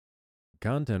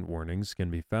Content warnings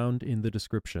can be found in the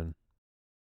description.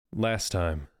 Last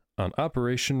time on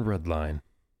Operation Redline.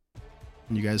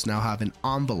 You guys now have an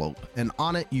envelope, and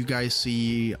on it you guys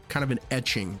see kind of an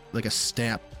etching, like a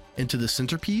stamp into the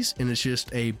centerpiece, and it's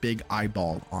just a big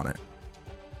eyeball on it.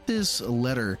 This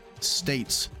letter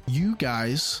states you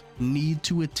guys need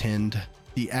to attend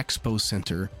the Expo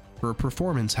Center for a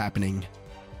performance happening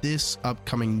this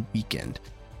upcoming weekend.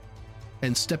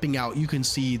 And stepping out, you can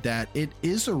see that it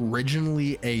is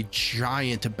originally a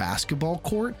giant basketball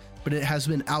court, but it has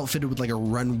been outfitted with like a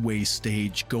runway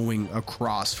stage going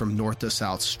across from north to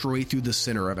south, straight through the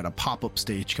center of it, a pop-up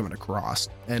stage coming across,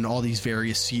 and all these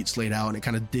various seats laid out, and it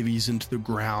kind of divvies into the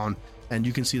ground. And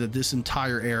you can see that this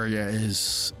entire area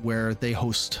is where they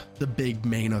host the big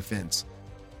main events.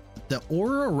 The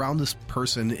aura around this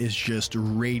person is just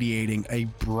radiating a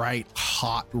bright,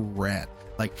 hot red,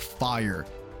 like fire.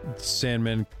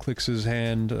 Sandman clicks his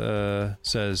hand,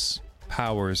 says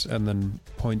powers, and then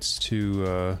points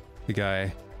to the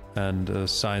guy and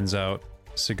signs out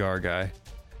cigar guy.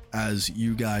 As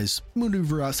you guys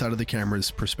maneuver outside of the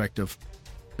camera's perspective,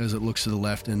 as it looks to the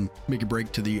left and make a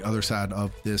break to the other side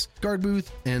of this guard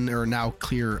booth and are now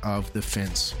clear of the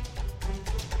fence.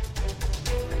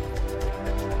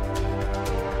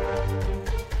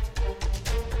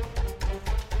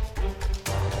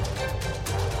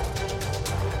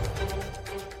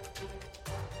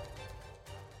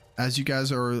 As you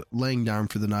guys are laying down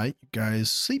for the night, you guys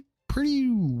sleep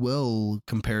pretty well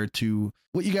compared to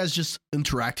what you guys just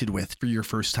interacted with for your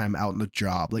first time out in the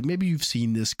job. Like maybe you've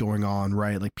seen this going on,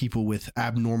 right? Like people with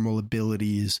abnormal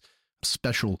abilities,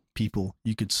 special people,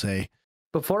 you could say.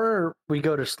 Before we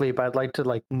go to sleep, I'd like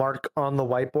to mark on the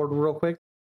whiteboard real quick.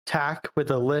 Tack with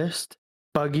a list,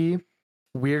 buggy,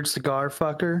 weird cigar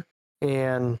fucker,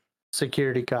 and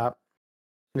security cop.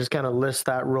 Just kind of list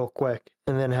that real quick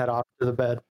and then head off to the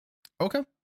bed. Okay.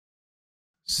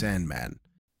 Sandman.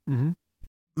 Mm-hmm.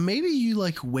 Maybe you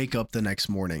wake up the next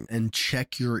morning and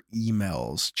check your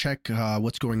emails, check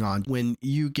what's going on. When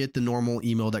you get the normal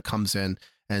email that comes in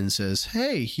and says,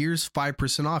 hey, here's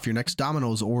 5% off your next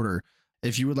Domino's order.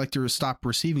 If you would like to stop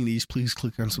receiving these, please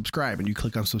click on subscribe. And you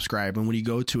click on subscribe. And when you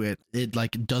go to it, it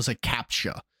does a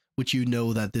CAPTCHA, which you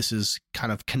know that this is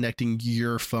kind of connecting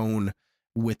your phone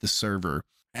with the server.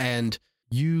 And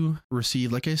you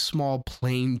receive a small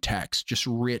plain text, just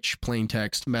rich plain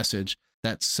text message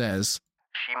that says,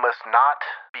 she must not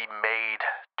be made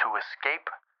to escape.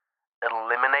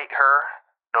 Eliminate her,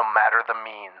 no matter the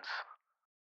means.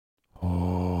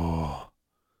 Oh.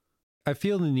 I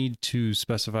feel the need to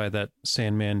specify that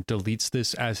Sandman deletes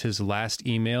this as his last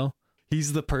email.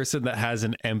 He's the person that has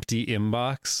an empty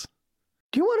inbox.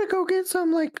 Do you want to go get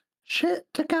some shit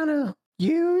to kind of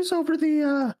use over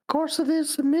the course of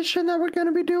this mission that we're going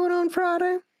to be doing on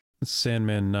Friday?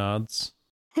 Sandman nods.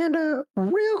 And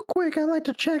real quick, I'd like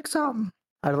to check something.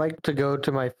 I'd like to go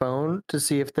to my phone to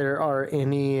see if there are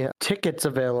any tickets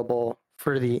available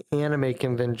for the anime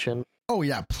convention. Oh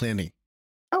yeah, plenty.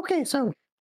 Okay, so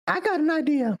I got an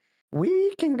idea.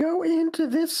 We can go into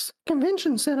this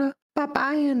convention center by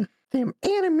buying the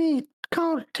anime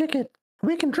con ticket.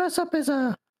 We can dress up as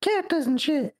characters and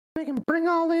shit. We can bring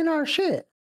all in our shit.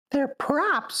 They're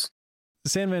props.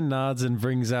 Sandman nods and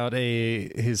brings out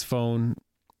his phone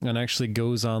and actually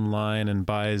goes online and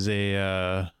buys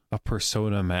a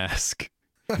persona mask.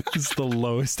 It's the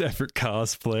lowest effort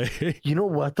cosplay. You know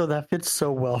what though? That fits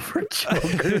so well for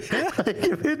Joker.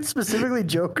 If it's specifically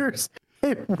Joker's,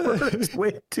 it works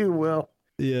way too well.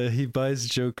 Yeah, he buys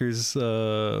Joker's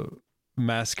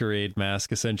masquerade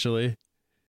mask essentially.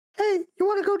 Hey, you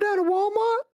want to go down to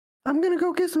Walmart? I'm gonna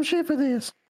go get some shit for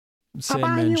this. I'll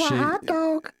buy you a hot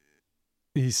dog.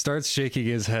 He starts shaking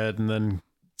his head and then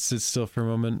sits still for a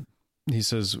moment. He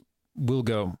says, we'll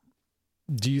go.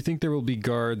 Do you think there will be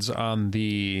guards on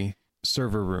the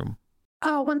server room?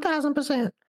 Oh,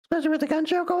 1,000%. Especially with the gun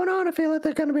show going on, I feel like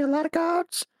there's going to be a lot of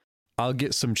guards. I'll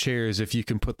get some chairs if you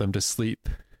can put them to sleep.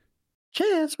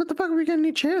 Chairs? What the fuck are we going to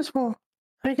need chairs for?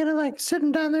 Are you going to sit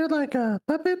them down there like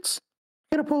puppets?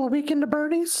 Going to pull a weekend to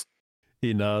Bernie's?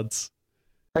 He nods.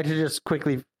 I like to just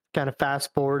quickly kind of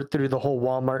fast forward through the whole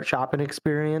Walmart shopping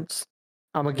experience.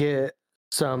 I'm going to get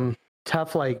some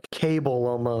tough cable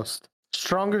almost.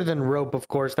 Stronger than rope, of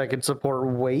course, that could support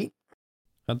weight.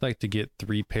 I'd like to get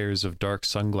 3 pairs of dark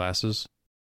sunglasses.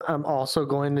 I'm also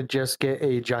going to just get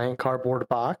a giant cardboard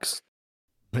box.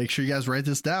 Make sure you guys write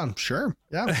this down. Sure.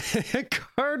 Yeah.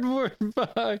 Cardboard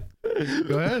box.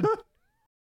 Go ahead.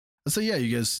 So yeah,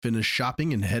 you guys finish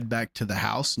shopping and head back to the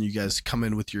house, and you guys come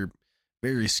in with your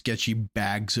very sketchy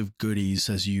bags of goodies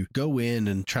as you go in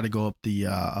and try to go up the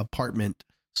apartment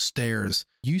stairs.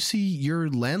 You see your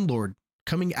landlord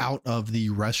coming out of the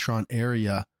restaurant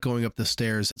area, going up the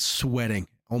stairs, sweating,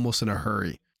 almost in a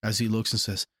hurry, as he looks and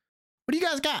says, "What do you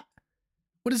guys got?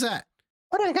 What is that?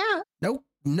 What I got? No,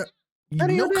 What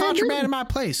are you no doing? contraband in my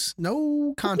place.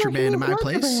 No contraband in my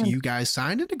place. You guys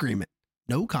signed an agreement.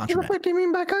 No What the contraband." fuck do you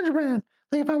mean by contraband?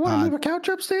 Like if I want to move a couch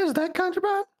upstairs, is that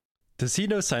contraband? Does he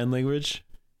know sign language?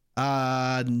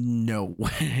 No.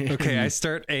 Okay, I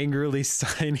start angrily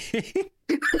signing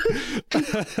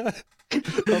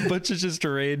a bunch of just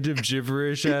random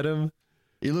gibberish at him.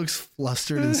 He looks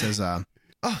flustered and says,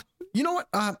 "Oh, you know what?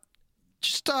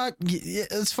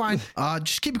 It's fine.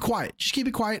 Just keep it quiet. Just keep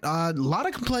it quiet. A lot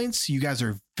of complaints. You guys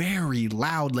are very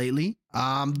loud lately.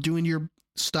 Doing your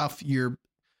stuff. You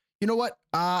know what?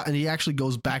 And he actually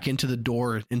goes back into the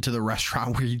door into the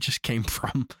restaurant where you just came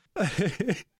from."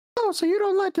 Oh, so you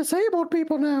don't like disabled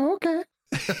people now? Okay.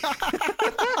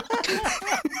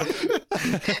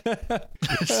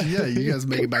 So yeah, you guys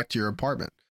make it back to your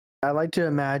apartment. I like to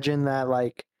imagine that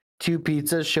like 2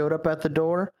 pizzas showed up at the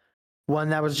door, one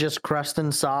that was just crust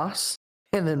and sauce,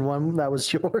 and then one that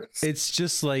was yours. It's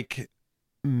just like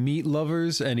meat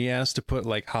lovers, and he asked to put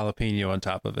like jalapeno on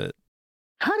top of it.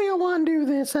 How do you want to do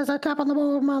this as I tap on the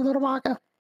bowl of my little vodka?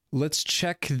 Let's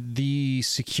check the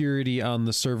security on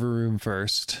the server room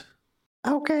first.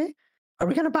 Okay. Are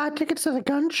we going to buy tickets to the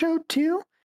gun show too?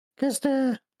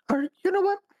 Or you know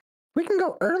what? We can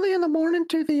go early in the morning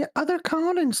to the other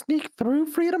con and sneak through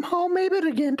Freedom Hall maybe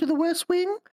to get into the West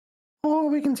Wing. Or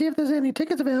we can see if there's any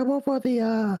tickets available for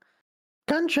the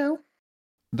gun show.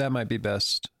 That might be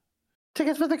best.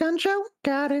 Tickets for the gun show?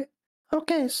 Got it.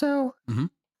 Okay, so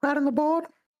right on the board,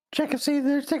 check and see if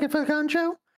there's tickets for the gun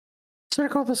show.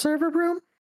 Circle the server room.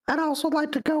 I'd also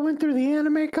like to go in through the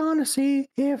anime con to see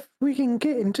if we can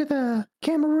get into the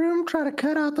camera room, try to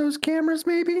cut out those cameras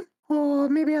maybe. Or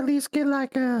maybe at least get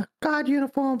like a god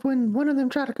uniform when one of them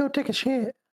try to go take a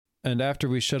shit. And after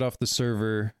we shut off the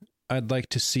server, I'd like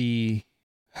to see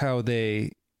how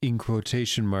they, in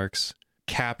quotation marks,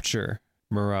 capture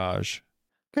Mirage.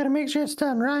 Gotta make sure it's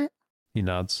done right. He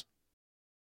nods.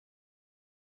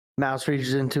 Mouse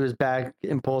reaches into his bag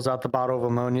and pulls out the bottle of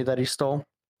ammonia that he stole.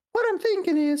 What I'm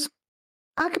thinking is,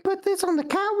 I could put this on the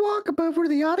catwalk above where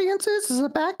the audience is as a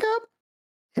backup.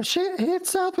 If shit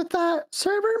hits south with that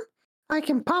server, I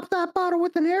can pop that bottle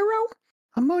with an arrow.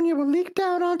 Ammonia will leak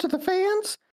down onto the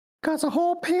fans, cause a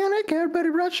whole panic, everybody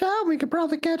rush out. We could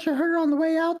probably catch her on the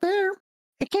way out there.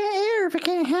 It can't air if it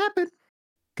can't happen.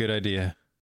 Good idea.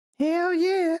 Hell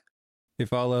yeah.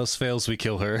 If all else fails, we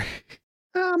kill her.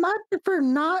 I prefer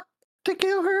not to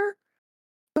kill her,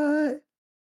 but...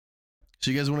 So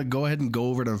you guys want to go ahead and go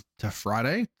over to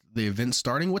Friday, the event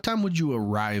starting? What time would you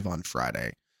arrive on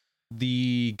Friday?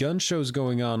 The gun show's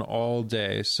going on all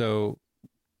day, so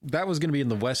that was going to be in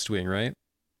the West Wing, right?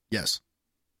 Yes.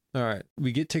 All right,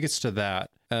 we get tickets to that,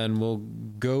 and we'll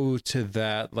go to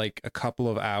that like a couple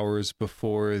of hours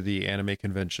before the anime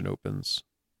convention opens.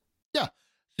 Yeah.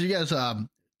 So you guys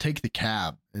take the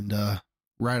cab and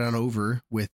ride on over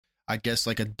with, I guess,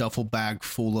 like a duffel bag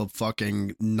full of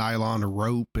fucking nylon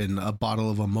rope and a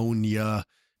bottle of ammonia.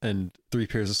 And 3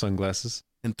 pairs of sunglasses.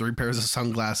 And 3 pairs of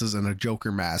sunglasses and a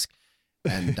Joker mask.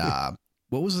 And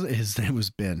what was it? His name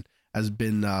was Ben. As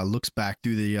Ben looks back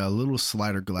through the little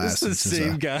slider glass. It's the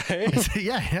same guy.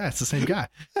 Yeah, it's the same guy.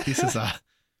 He says,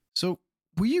 so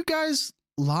were you guys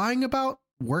lying about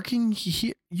working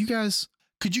here? You guys,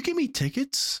 could you give me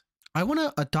tickets? I want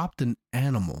to adopt an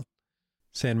animal.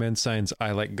 Sandman signs,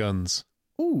 I like guns.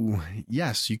 Oh,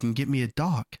 yes, you can get me a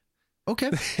dog.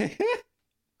 Okay.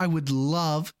 I would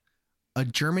love a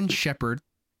German Shepherd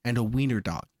and a Wiener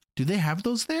dog. Do they have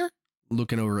those there?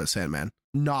 Looking over at Sandman,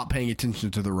 not paying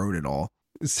attention to the road at all.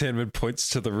 Sandman points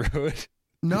to the road.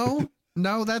 No,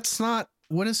 that's not.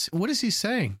 What is he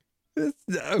saying?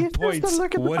 Points.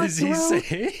 What does he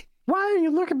say? Why are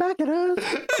you looking back at us?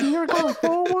 And you're going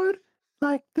forward?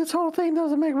 Like, this whole thing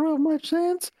doesn't make real much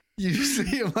sense. You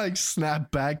see him like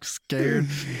snap back, scared,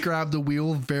 grab the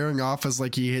wheel, veering off as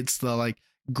like he hits the like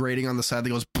grating on the side that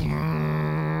goes,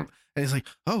 and he's like,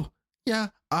 "Oh yeah,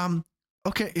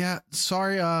 okay, yeah,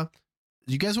 sorry.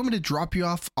 You guys want me to drop you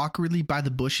off awkwardly by the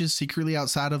bushes, secretly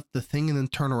outside of the thing, and then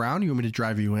turn around? You want me to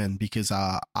drive you in because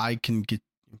I can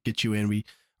get you in.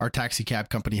 Our taxi cab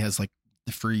company has like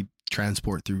the free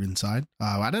transport through inside.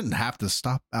 I didn't have to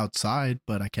stop outside,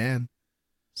 but I can."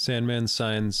 Sandman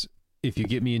signs, if you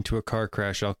get me into a car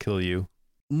crash, I'll kill you.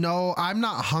 No, I'm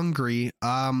not hungry.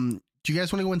 Do you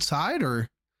guys want to go inside or?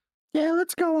 Yeah,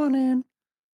 let's go on in.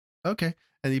 Okay.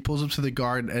 And he pulls up to the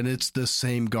guard, and it's the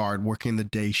same guard working the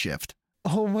day shift.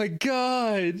 Oh my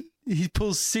God. He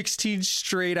pulls 16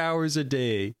 straight hours a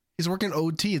day. He's working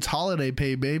OT. It's holiday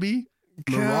pay, baby.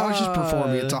 Mirage is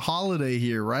performing. It's a holiday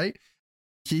here, right?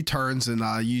 He turns and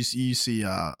you see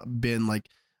Ben like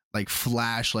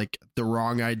flash like the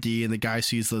wrong ID, and the guy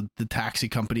sees the taxi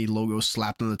company logo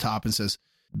slapped on the top and says,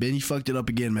 "Ben, you fucked it up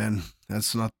again, man.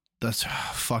 That's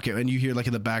fuck it." And you hear like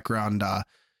in the background,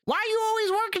 "Why are you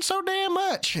always working so damn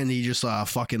much?" And he just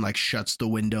fucking like shuts the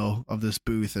window of this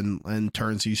booth and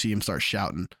turns. You see him start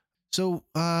shouting. So,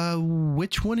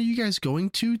 which one are you guys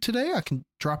going to today? I can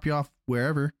drop you off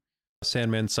wherever.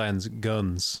 Sandman signs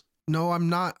guns. No, I'm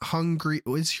not hungry.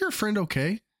 Is your friend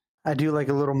okay? I do like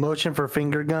a little motion for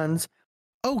finger guns.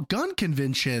 Oh, gun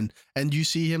convention. And you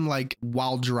see him like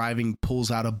while driving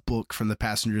pulls out a book from the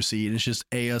passenger seat, and it's just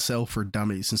ASL for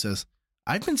Dummies, and says,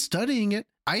 "I've been studying it.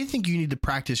 I think you need to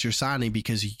practice your signing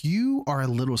because you are a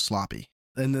little sloppy."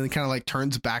 And then kind of like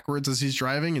turns backwards as he's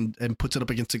driving and puts it up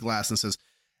against the glass and says,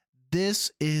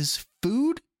 "This is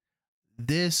food.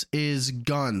 This is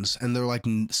guns." And they're like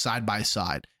side by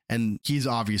side. And he's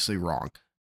obviously wrong.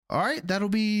 All right, that'll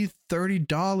be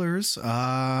 $30.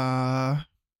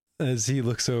 As he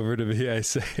looks over to me, I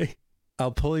say,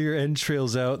 "I'll pull your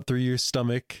entrails out through your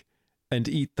stomach and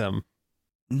eat them."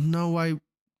 No, I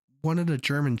wanted a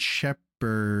German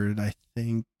Shepherd, I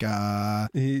think.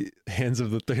 He hands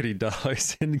him the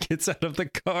 $30 and gets out of the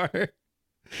car.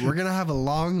 We're going to have a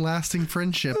long-lasting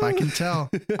friendship, I can tell.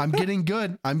 I'm getting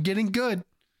good.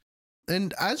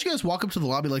 And as you guys walk up to the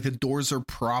lobby, like the doors are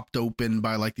propped open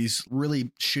by like these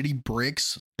really shitty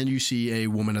bricks, and you see a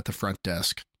woman at the front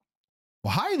desk.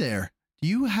 "Well, hi there. Do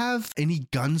you have any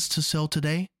guns to sell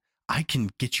today? I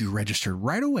can get you registered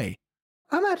right away."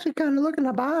 I'm actually kind of looking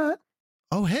to buy it.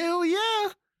 "Oh, hell yeah.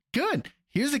 Good.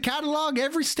 Here's the catalog,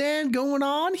 every stand going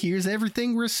on. Here's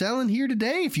everything we're selling here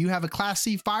today. If you have a Class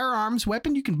C firearms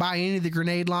weapon, you can buy any of the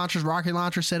grenade launchers, rocket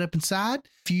launchers set up inside.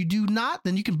 If you do not,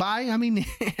 then you can buy,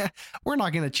 we're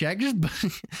not going to check. Just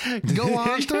go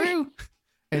on through."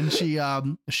 And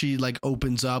she like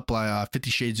opens up 50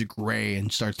 Shades of Grey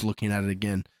and starts looking at it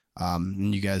again.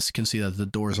 And you guys can see that the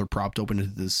doors are propped open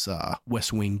into this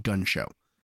West Wing gun show.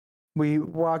 We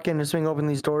walk in and swing open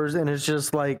these doors, and it's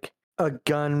just like a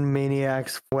gun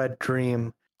maniac's wet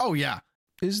dream. Oh, yeah.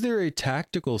 Is there a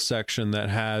tactical section that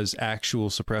has actual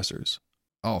suppressors?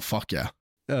 Oh, fuck yeah.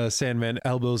 Sandman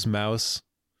elbows mouse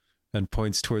and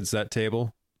points towards that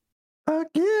table.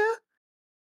 Yeah.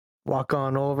 Walk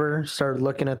on over, start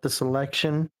looking at the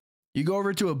selection. You go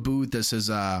over to a booth that says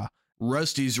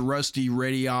Rusty's Rusty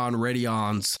Ready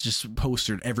On's just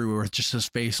postered everywhere with just his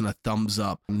face and a thumbs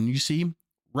up. And you see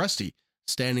Rusty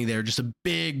standing there, just a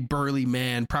big burly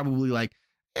man, probably like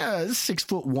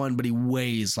 6'1", but he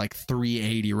weighs like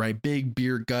 380, right? Big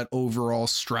beer gut overall,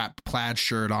 strapped plaid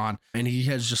shirt on, and he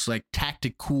has just like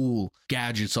tactical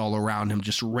gadgets all around him,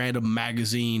 just random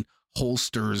magazine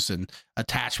holsters and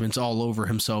attachments all over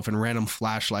himself, and random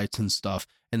flashlights and stuff.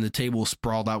 And the table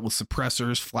sprawled out with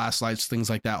suppressors, flashlights, things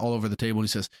like that all over the table. And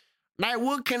he says, "Now,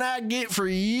 what can I get for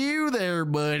you there,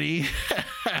 buddy?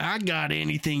 I got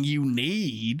anything you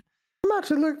need." I'm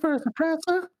actually looking for a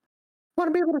suppressor. Want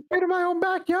to be able to shoot in my own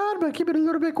backyard, but keep it a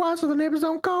little bit quiet so the neighbors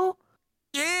don't call.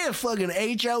 Yeah, fucking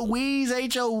HOEs,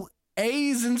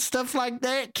 HOAs and stuff like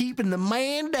that, keeping the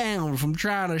man down from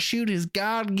trying to shoot his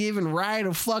God-given right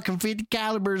of fucking 50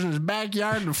 calibers in his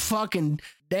backyard and fucking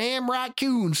damn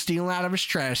raccoon stealing out of his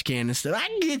trash can and stuff.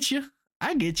 I get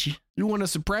you. You want a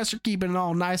suppressor, keeping it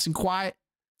all nice and quiet?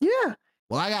 Yeah.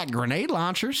 Well, I got grenade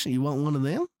launchers. You want one of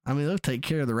them? They'll take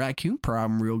care of the raccoon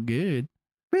problem real good.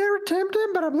 Very tempting,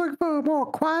 but I'm looking for a more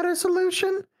quieter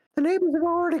solution. The neighbors have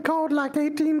already called like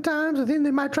 18 times, and then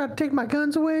they might try to take my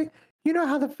guns away. You know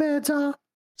how the feds are.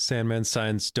 Sandman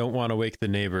signs, "Don't want to wake the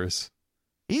neighbors."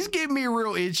 He's giving me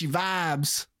real itchy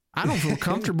vibes. I don't feel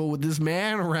comfortable with this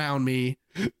man around me.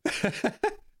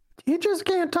 He just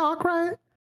can't talk right,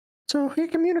 so he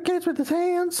communicates with his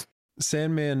hands.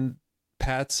 Sandman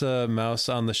pats a mouse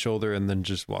on the shoulder and then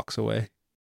just walks away.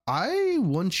 I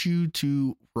want you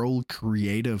to roll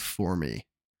creative for me.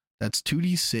 That's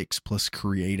 2d6 plus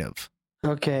creative.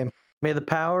 Okay. May the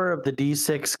power of the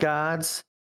D6 gods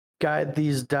guide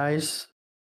these dice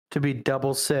to be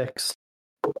double 6.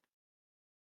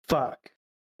 Fuck.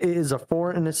 It is a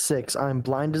 4 and a 6. I'm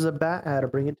blind as a bat. I had to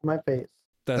bring it to my face.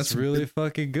 That's really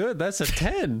fucking good. That's a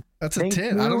 10. That's a Thank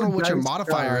 10. I don't know you, what your dice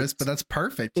modifier gods. is, but that's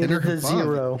perfect. It 10 or is a above.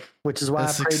 0, which is why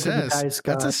That's I prayed to the success. dice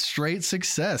That's a gods. straight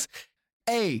success.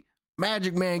 Hey,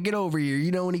 Magic Man, get over here.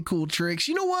 You know any cool tricks?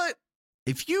 You know what?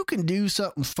 If you can do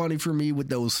something funny for me with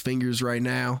those fingers right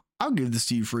now, I'll give this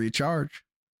to you free of charge.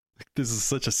 This is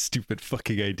such a stupid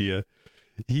fucking idea.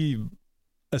 He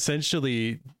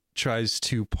essentially tries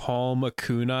to palm a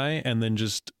kunai and then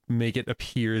just make it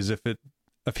appear as if it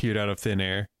appeared out of thin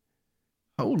air.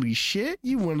 Holy shit,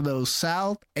 you one of those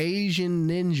South Asian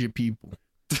ninja people.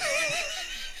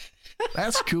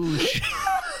 That's cool as shit.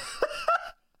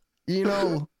 You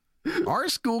know, our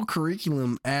school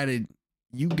curriculum added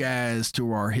you guys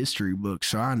to our history book,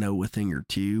 so I know a thing or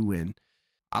two, and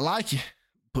I like you.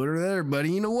 Put her there,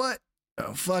 buddy. You know what?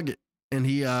 Oh, fuck it. And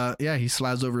he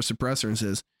slides over a suppressor and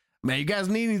says, man, you guys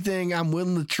need anything, I'm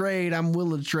willing to trade. I'm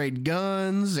willing to trade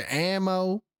guns,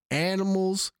 ammo,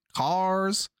 animals,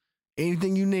 cars,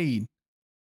 anything you need.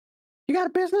 You got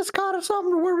a business card or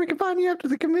something where we can find you after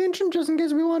the convention just in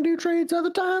case we want to do trades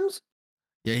other times?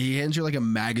 Yeah, he hands you like a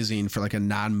magazine for like a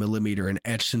 9mm, and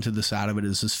etched into the side of it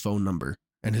is his phone number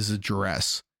and his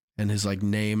address and his like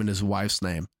name and his wife's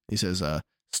name. He says,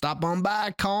 stop on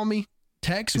by, call me,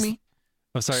 text me.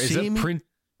 I'm sorry,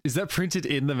 is that printed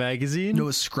in the magazine? No,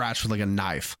 it's scratched with like a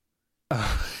knife.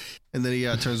 And then he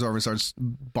turns over and starts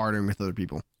bartering with other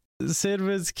people.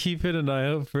 Sandman's keeping an eye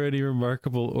out for any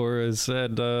remarkable auras,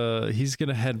 and he's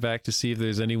gonna head back to see if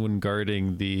there's anyone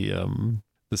guarding the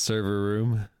server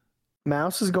room.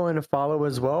 Mouse is going to follow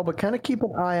as well, but kind of keep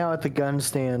an eye out at the gun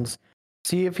stands.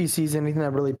 See if he sees anything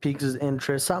that really piques his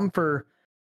interest. Something for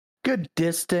good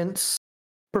distance.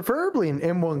 Preferably an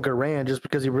M1 Garand, just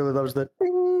because he really loves the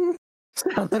ding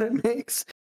sound that it makes.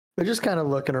 But just kind of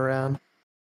looking around.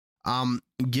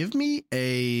 Give me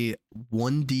a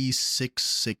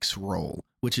 1d6 roll,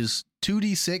 which is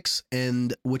 2d6,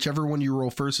 and whichever one you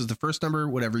roll first is the first number.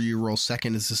 Whatever you roll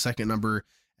second is the second number,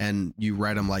 and you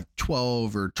write them like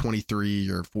 12 or 23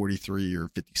 or 43 or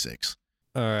 56.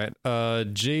 All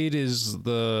right. Jade is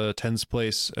the tens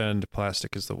place, and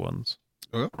plastic is the ones.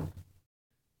 Okay.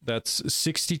 That's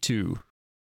 62.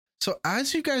 So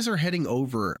as you guys are heading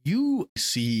over, you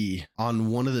see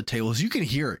on one of the tables, you can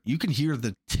hear it. You can hear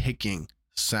the ticking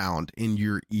sound in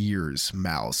your ears,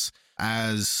 Mouse.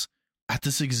 As at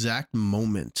this exact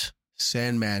moment,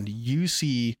 Sandman, you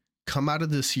see come out of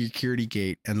the security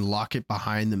gate and lock it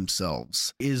behind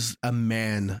themselves is a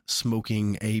man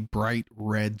smoking a bright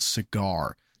red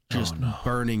cigar, just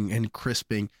burning and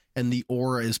crisping. And the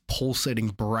aura is pulsating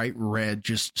bright red,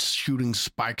 just shooting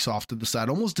spikes off to the side,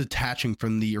 almost detaching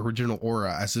from the original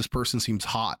aura as this person seems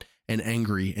hot and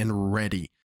angry and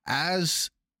ready. As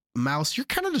Mouse, you're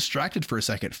kind of distracted for a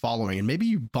second following, and maybe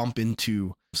you bump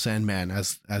into Sandman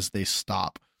as they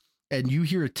stop. And you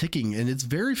hear a ticking, and it's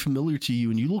very familiar to you.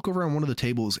 And you look over on one of the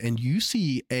tables, and you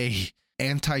see a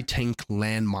anti-tank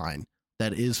landmine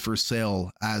that is for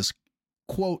sale as,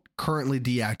 quote, currently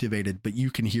deactivated, but you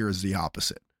can hear as the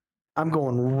opposite. I'm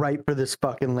going right for this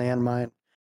fucking landmine.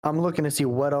 I'm looking to see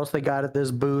what else they got at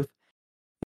this booth.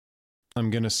 I'm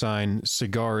going to sign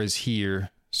cigar is here,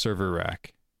 server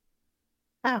rack.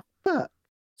 Oh, fuck.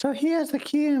 So he has the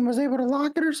key and was able to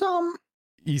lock it or something?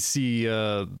 You see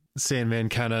Sandman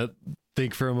kind of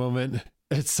think for a moment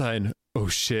and sign, oh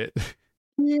shit.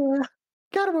 Yeah,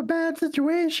 kind of a bad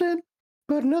situation.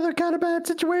 But another kind of bad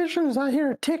situation is I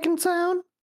hear a ticking sound.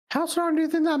 How strong do you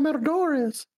think that metal door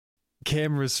is?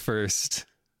 Cameras first.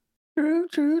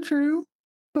 True.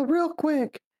 But real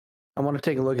quick. I want to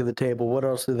take a look at the table. What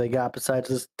else do they got besides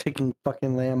this ticking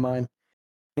fucking landmine?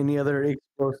 Any other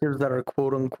explosives that are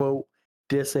quote unquote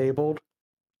disabled?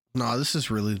 No, this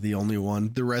is really the only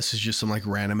one. The rest is just some like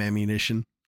random ammunition.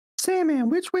 Sandman,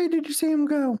 which way did you see him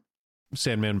go?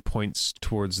 Sandman points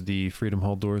towards the Freedom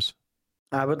Hall doors.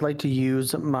 I would like to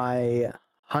use my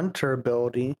hunter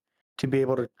ability to be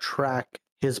able to track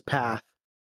his path.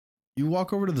 You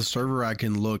walk over to the server rack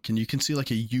and look, and you can see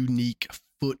like a unique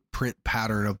footprint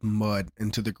pattern of mud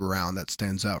into the ground that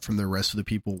stands out from the rest of the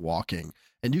people walking.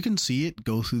 And you can see it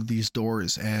go through these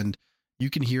doors, and you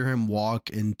can hear him walk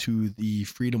into the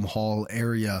Freedom Hall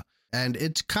area. And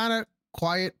it's kind of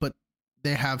quiet, but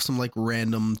they have some like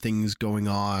random things going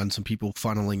on, some people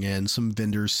funneling in, some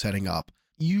vendors setting up.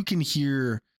 You can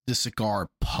hear the cigar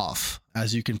puff,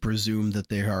 as you can presume that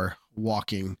they are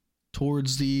walking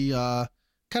towards the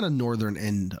kind of northern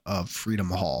end of Freedom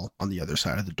Hall on the other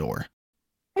side of the door.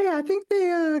 Hey, I think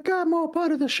they got more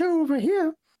part of the show over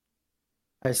here.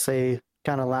 I say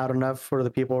kind of loud enough for the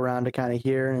people around to kind of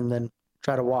hear, and then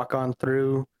try to walk on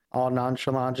through, all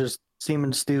nonchalant, just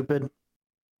seeming stupid.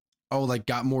 Oh, like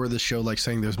got more of the show, like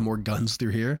saying there's more guns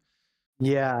through here?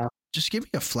 Yeah. Just give me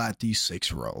a flat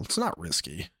D6 roll. It's not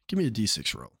risky. Give me a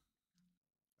D6 roll.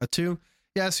 A 2?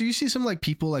 Yeah, so you see some like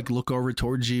people like look over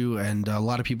towards you, and a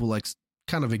lot of people like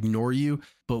kind of ignore you,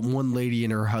 but one lady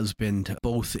and her husband,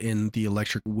 both in the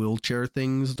electric wheelchair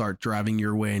things, start driving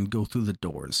your way and go through the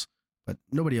doors, but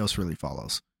nobody else really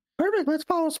follows. Perfect, let's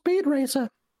follow Speed Racer.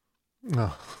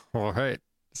 Oh, all right.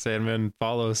 Sandman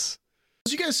follows.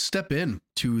 As you guys step in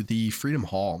to the Freedom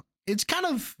Hall, it's kind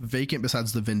of vacant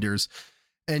besides the vendors.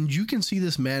 And you can see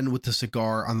this man with the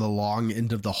cigar on the long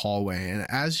end of the hallway. And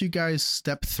as you guys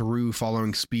step through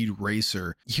following Speed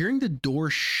Racer, hearing the door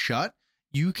shut,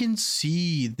 you can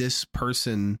see this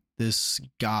person, this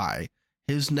guy,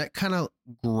 his neck kind of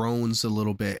groans a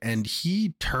little bit and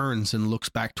he turns and looks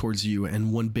back towards you,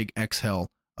 and one big exhale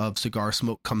of cigar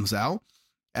smoke comes out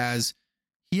as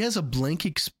he has a blank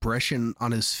expression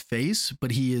on his face,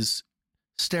 but he is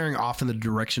staring off in the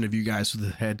direction of you guys with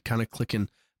his head kind of clicking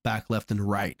back, left, and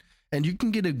right. And you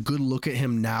can get a good look at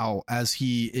him now as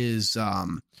he is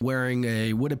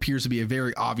wearing what appears to be a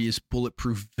very obvious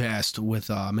bulletproof vest with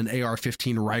an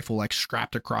AR-15 rifle like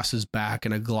strapped across his back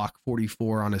and a Glock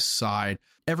 44 on his side.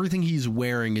 Everything he's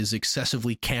wearing is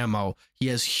excessively camo. He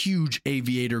has huge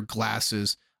aviator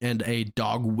glasses and a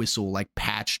dog whistle like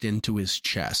patched into his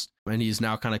chest. And he's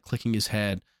now kind of clicking his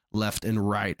head left and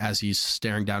right as he's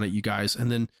staring down at you guys, and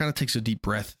then kind of takes a deep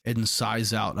breath and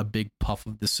sighs out a big puff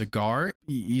of the cigar.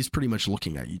 He's pretty much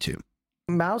looking at you too.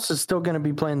 Mouse is still going to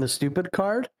be playing the stupid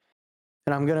card,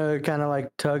 and I'm going to kind of like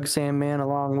tug Sandman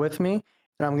along with me,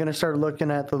 and I'm going to start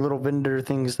looking at the little vendor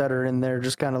things that are in there,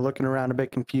 just kind of looking around a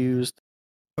bit confused.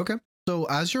 Okay. So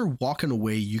as you're walking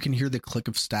away, you can hear the click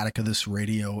of static of this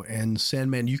radio, and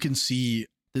Sandman, you can see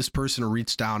this person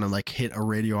reach down and like hit a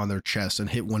radio on their chest and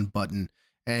hit one button.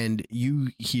 And you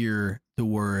hear the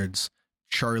words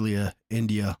Charlie,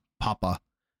 India, Papa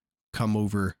come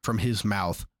over from his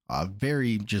mouth.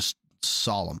 Very just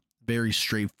solemn, very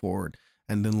straightforward,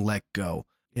 and then let go.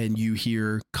 And you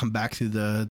hear come back to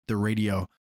the radio,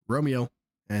 Romeo.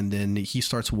 And then he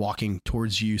starts walking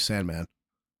towards you, Sandman.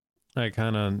 I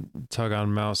kind of tug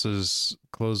on Mouse's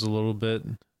clothes a little bit.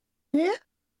 Yeah.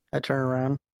 I turn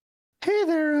around. Hey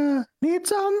there, need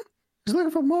some? He's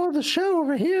looking for more of the show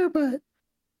over here, but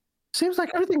seems like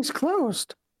everything's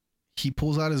closed. He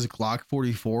pulls out his Glock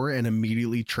 44 and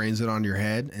immediately trains it on your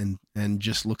head and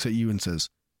just looks at you and says,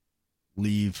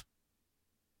 leave.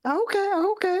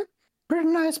 Okay. Pretty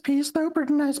nice piece, though.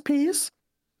 Pretty nice piece.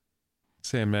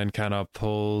 Sandman kind of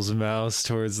pulls Mouse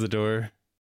towards the door.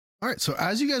 All right, so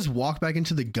as you guys walk back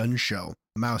into the gun show,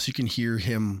 Mouse, you can hear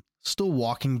him still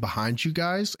walking behind you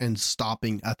guys and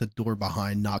stopping at the door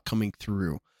behind, not coming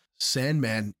through.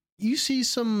 Sandman, you see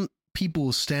some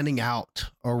people standing out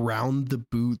around the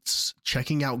booths,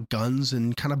 checking out guns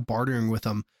and kind of bartering with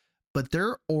them. But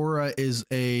their aura is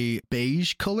a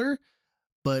beige color,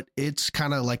 but it's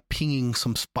kind of like pinging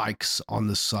some spikes on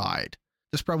the side.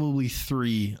 There's probably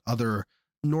 3 other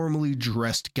normally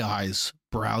dressed guys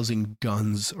browsing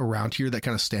guns around here that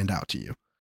kind of stand out to you.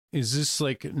 Is this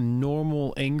like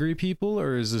normal angry people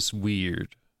or is this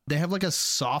weird? They have like a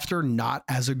softer, not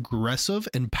as aggressive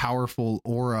and powerful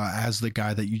aura as the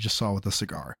guy that you just saw with the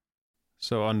cigar.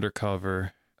 So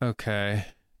undercover. Okay.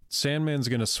 Sandman's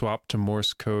going to swap to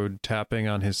Morse code tapping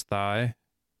on his thigh,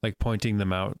 like pointing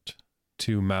them out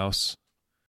to Mouse.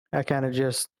 I kind of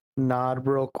just nod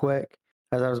real quick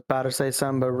as I was about to say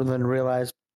something, but then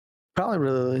realized probably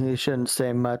really shouldn't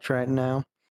say much right now.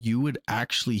 You would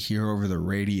actually hear over the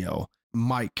radio,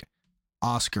 Mike,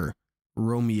 Oscar,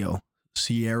 Romeo,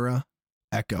 Sierra,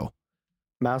 Echo.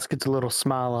 Mouse gets a little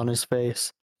smile on his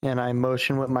face, and I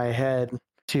motion with my head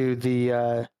to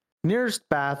the nearest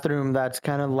bathroom that's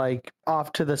kind of like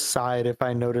off to the side if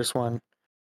I notice one.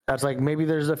 That's like maybe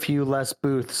there's a few less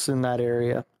booths in that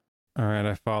area. All right,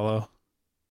 I follow.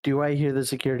 Do I hear the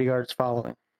security guards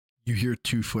following? You hear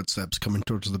 2 footsteps coming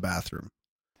towards the bathroom.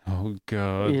 Oh,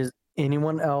 God. Is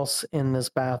anyone else in this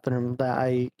bathroom that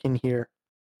I can hear?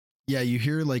 Yeah, you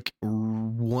hear like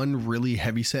one really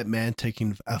heavyset man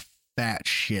taking a fat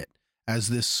shit as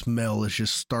this smell is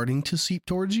just starting to seep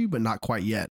towards you, but not quite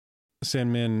yet.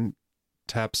 Sandman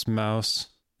taps Mouse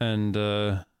and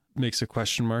makes a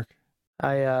question mark.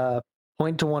 I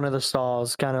point to one of the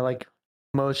stalls, kind of like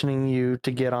motioning you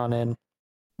to get on in.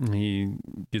 He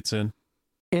gets in.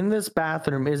 In this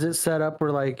bathroom, is it set up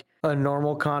where like a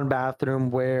normal con bathroom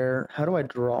where, how do I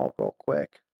draw real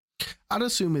quick? I'd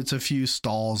assume it's a few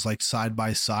stalls like side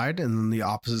by side, and then the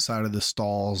opposite side of the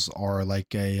stalls are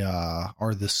like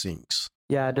are the sinks.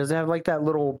 Yeah, does it have like that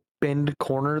little bend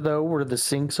corner though where the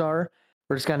sinks are,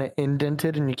 where it's kind of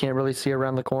indented and you can't really see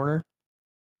around the corner?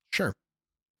 Sure.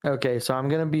 Okay, so I'm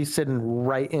gonna be sitting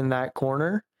right in that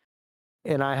corner,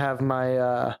 and I have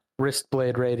my wrist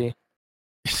blade ready.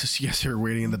 You guys are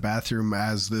waiting in the bathroom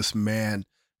as this man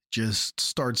just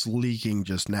starts leaking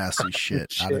just nasty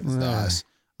shit out of his ass.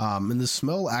 And the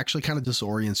smell actually kind of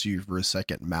disorients you for a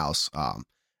second, Mouse. And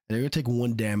you're going to take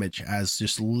 1 damage as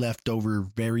just leftover,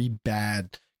 very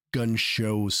bad gun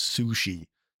show sushi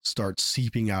starts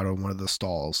seeping out of one of the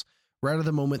stalls. Right at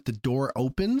the moment the door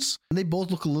opens, and they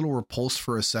both look a little repulsed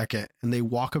for a second, and they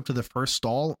walk up to the first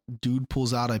stall. Dude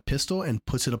pulls out a pistol and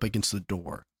puts it up against the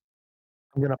door.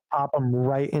 I'm going to pop him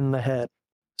right in the head.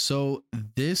 So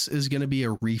this is going to be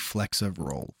a reflexive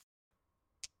roll.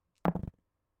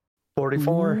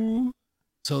 44. Ooh.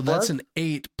 So that's What? an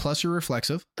 8 plus your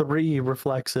reflexive 3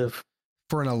 reflexive.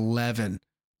 for an 11.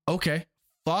 Okay.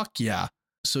 Fuck yeah.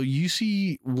 So you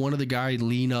see one of the guy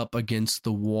lean up against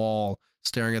the wall,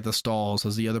 staring at the stalls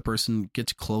as the other person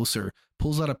gets closer,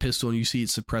 pulls out a pistol, and you see it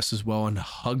suppressed as well and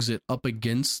hugs it up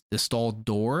against the stall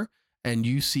door. And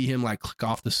you see him like click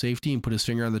off the safety and put his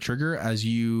finger on the trigger as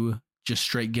you just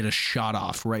straight get a shot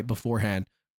off right beforehand.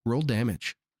 Roll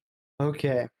damage.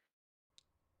 Okay.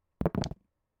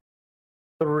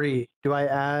 3. Do I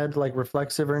add like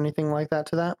reflexive or anything like that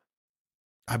to that?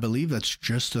 I believe that's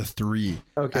just a 3.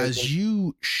 Okay. As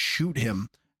you shoot him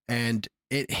and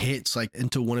it hits like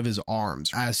into one of his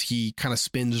arms as he kind of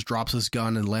spins, drops his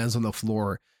gun and lands on the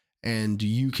floor. And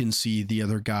you can see the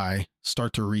other guy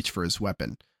start to reach for his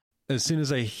weapon. As soon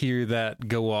as I hear that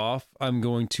go off, I'm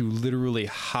going to literally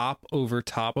hop over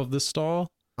top of the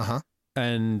stall. Uh-huh.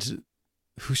 And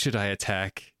who should I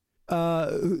attack?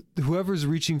 Whoever's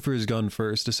reaching for his gun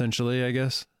first, essentially, I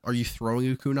guess. Are you throwing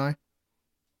a kunai?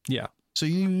 Yeah. So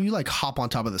you like hop on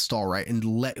top of the stall, right? And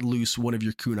let loose one of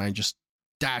your kunai, just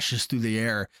dashes through the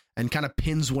air and kind of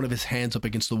pins one of his hands up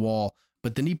against the wall.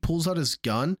 But then he pulls out his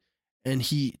gun and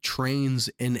he trains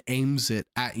and aims it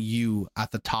at you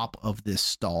at the top of this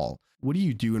stall. What do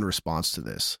you do in response to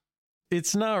this?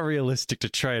 It's not realistic to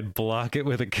try and block it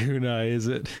with a kunai, is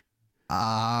it?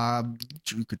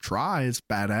 You could try. It's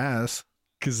badass.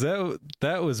 Because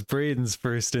that was Braden's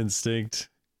first instinct.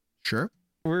 Sure.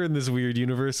 We're in this weird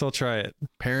universe. I'll try it.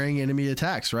 Pairing enemy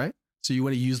attacks, right? So you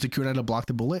want to use the kunai to block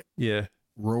the bullet? Yeah.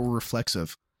 Roll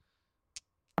reflexive.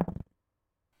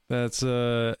 That's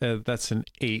an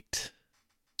 8.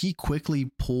 He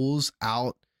quickly pulls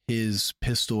out his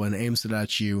pistol and aims it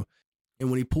at you. And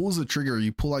when he pulls the trigger,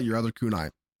 you pull out your other kunai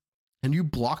and you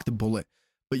block the bullet,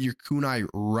 but your kunai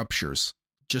ruptures,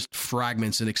 just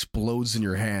fragments and explodes in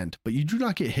your hand, but you do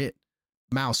not get hit.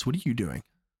 Mouse, what are you doing?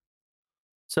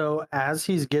 So as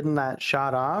he's getting that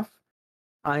shot off,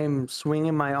 I'm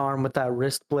swinging my arm with that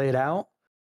wrist blade out,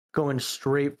 going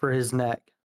straight for his neck.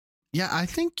 Yeah, I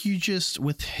think you just,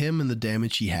 with him and the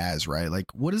damage he has, right?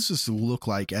 Like, what does this look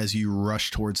like as you rush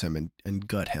towards him and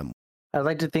gut him? I'd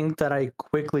like to think that I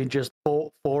quickly just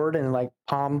bolt forward and like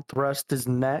palm thrust his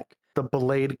neck, the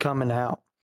blade coming out.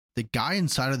 The guy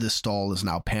inside of this stall is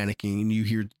now panicking, and you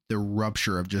hear the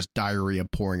rupture of just diarrhea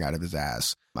pouring out of his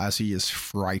ass as he is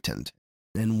frightened.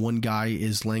 And one guy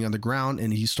is laying on the ground,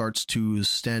 and he starts to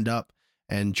stand up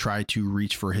and try to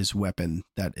reach for his weapon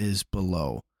that is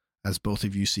below, as both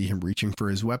of you see him reaching for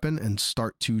his weapon and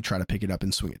start to try to pick it up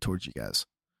and swing it towards you guys.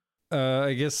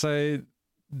 I guess I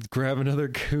grab another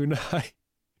kunai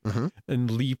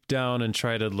and leap down and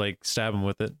try to like stab him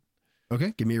with it.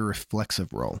 Okay, give me a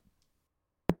reflexive roll.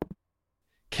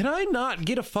 Can I not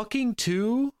get a fucking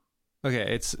 2?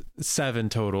 Okay, it's 7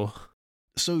 total.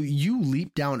 So you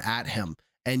leap down at him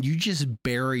and you just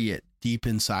bury it deep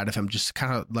inside of him, just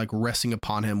kind of like resting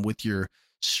upon him with your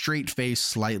straight face,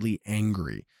 slightly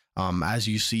angry, as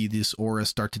you see this aura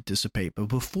start to dissipate. But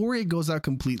before it goes out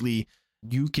completely,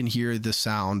 you can hear the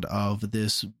sound of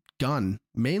this gun.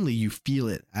 Mainly you feel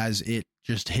it as it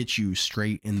just hits you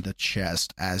straight in the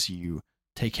chest as you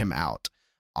take him out.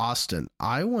 Austin,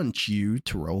 I want you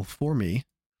to roll for me.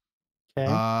 Okay.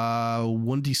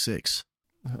 1d6.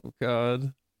 Oh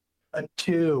god. A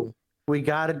 2. We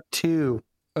got a 2.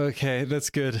 Okay, that's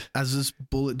good. As this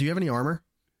bullet, do you have any armor?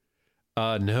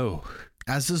 No.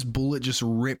 As this bullet just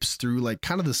rips through like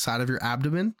kind of the side of your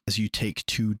abdomen as you take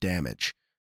 2 damage.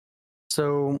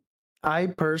 So I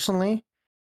personally,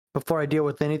 before I deal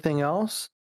with anything else,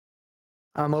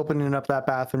 I'm opening up that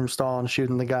bathroom stall and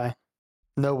shooting the guy.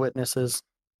 No witnesses.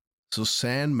 So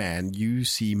Sandman, you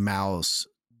see Mouse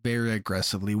very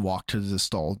aggressively walk to the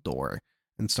stall door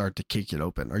and start to kick it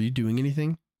open. Are you doing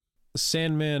anything?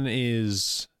 Sandman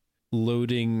is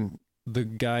loading the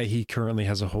guy he currently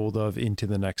has a hold of into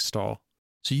the next stall.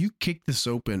 So you kick this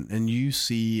open and you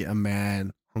see a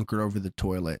man hunkered over the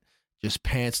toilet, just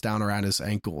pants down around his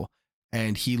ankle,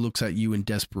 and he looks at you in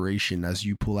desperation as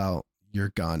you pull out your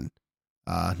gun,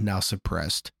 now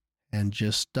suppressed, and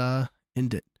just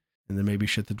end it, and then maybe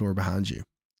shut the door behind you.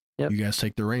 Yep. You guys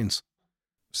take the reins.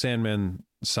 Sandman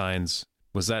signs,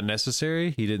 was that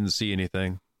necessary? He didn't see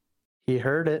anything. He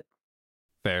heard it.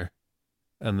 Fair.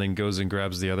 And then goes and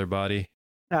grabs the other body.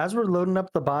 As we're loading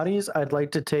up the bodies, I'd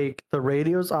like to take the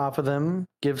radios off of them,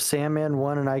 give Sandman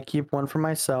one, and I keep one for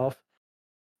myself.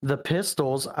 The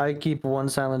pistols, I keep one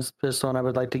silenced pistol, and I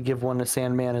would like to give one to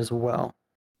Sandman as well.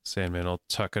 Sandman will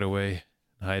tuck it away,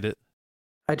 hide it.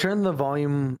 I turned the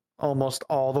volume almost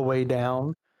all the way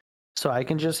down so I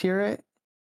can just hear it.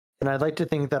 And I'd like to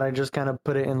think that I just kind of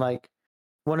put it in like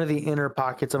one of the inner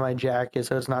pockets of my jacket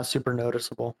so it's not super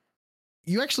noticeable.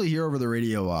 You actually hear over the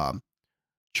radio,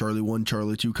 Charlie 1,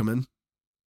 Charlie 2 come in.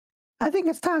 I think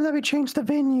it's time that we change the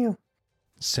venue.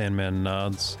 Sandman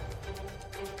nods.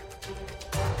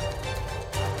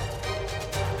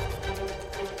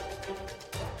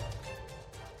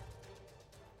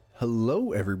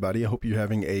 Hello, everybody. I hope you're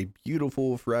having a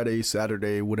beautiful Friday,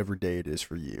 Saturday, whatever day it is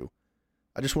for you.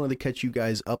 I just wanted to catch you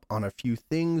guys up on a few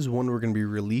things. One, we're going to be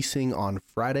releasing on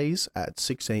Fridays at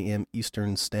 6 a.m.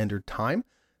 Eastern Standard Time.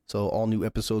 So all new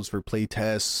episodes for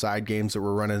playtests, side games that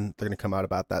we're running, they're going to come out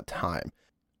about that time.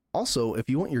 Also, if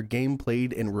you want your game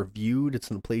played and reviewed, it's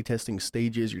in the playtesting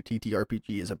stages. Your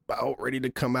TTRPG is about ready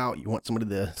to come out. You want somebody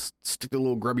to stick their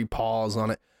little grubby paws on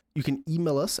it. You can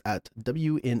email us at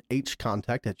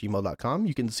wnhcontact@gmail.com.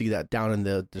 You can see that down in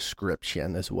the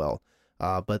description as well.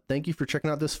 But thank you for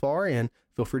checking out this far, and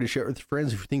feel free to share it with your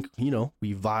friends if you think,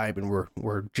 we vibe and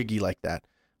we're jiggy like that.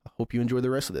 I hope you enjoy the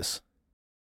rest of this.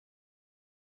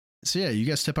 So yeah, you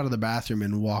guys step out of the bathroom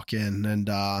and walk in, and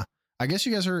I guess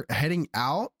you guys are heading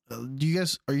out. Are you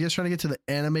guys trying to get to the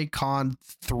anime con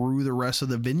through the rest of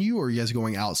the venue, or are you guys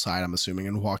going outside, I'm assuming,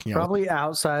 and walking out? Probably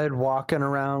outside, walking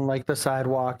around like the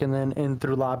sidewalk, and then in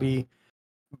through lobby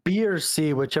B or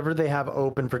C, whichever they have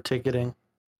open for ticketing.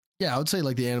 Yeah, I would say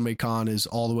like the anime con is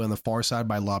all the way on the far side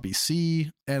by lobby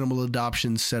C. Animal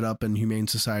adoption set up in Humane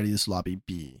Society is lobby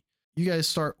B. You guys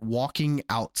start walking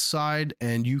outside,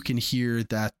 and you can hear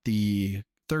that the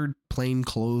third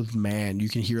plainclothed man, you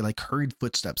can hear like hurried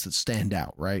footsteps that stand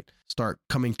out, right? Start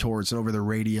coming towards, and over the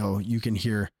radio, you can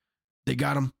hear, they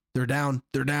got him. They're down.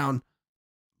 They're down.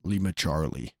 Lima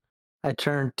Charlie. I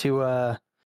turned to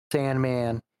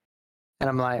Sandman, and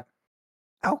I'm like,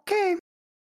 Okay,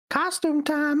 costume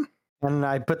time. and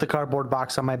I put the cardboard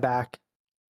box on my back.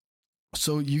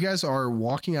 So you guys are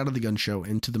walking out of the gun show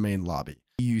into the main lobby.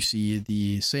 You see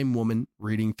the same woman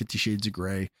reading 50 Shades of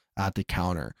Grey at the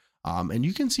counter. And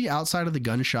you can see outside of the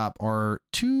gun shop are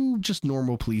two just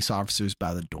normal police officers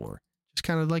by the door, just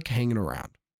kind of like hanging around.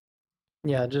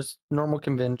 Yeah, just normal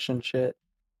convention shit.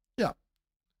 Yeah.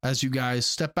 As you guys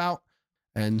step out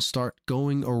and start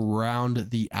going around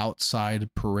the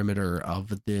outside perimeter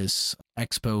of this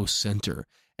expo center.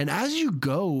 And as you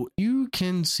go, you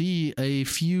can see a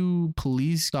few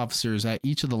police officers at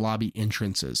each of the lobby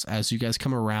entrances as you guys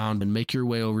come around and make your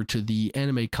way over to the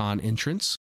Anime Con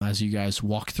entrance. As you guys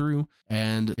walk through,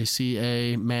 and they see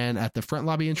a man at the front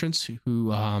lobby entrance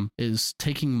who is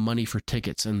taking money for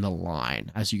tickets in the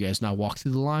line. As you guys now walk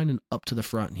through the line and up to the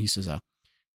front, and he says,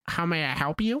 how may I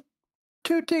help you?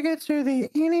 2 tickets to the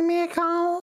anime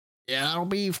con. Yeah, that'll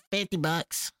be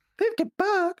 $50.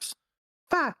 $50.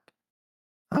 Fuck.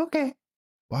 Okay.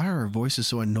 Why are our voices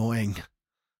so annoying?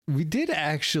 We did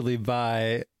actually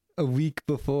buy a week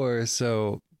before,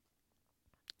 so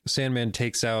Sandman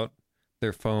takes out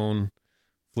their phone,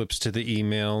 flips to the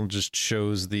email, just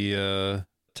shows the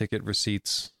ticket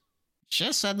receipts.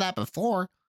 Just said that before.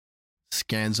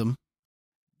 Scans them.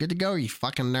 Good to go, you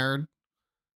fucking nerd.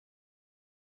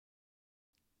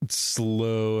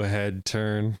 Slow head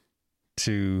turn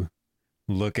to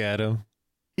look at him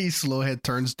He slow head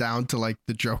turns down to like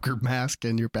the Joker mask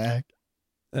in your bag.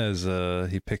 as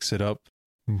he picks it up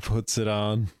and puts it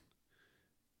on,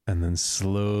 and then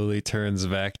slowly turns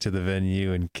back to the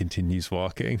venue and continues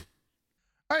walking.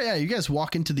 All right, yeah, you guys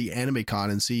walk into the Anime Con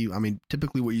and see,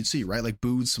 typically what you'd see, right? Like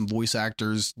booths, some voice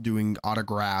actors doing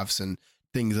autographs and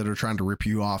things that are trying to rip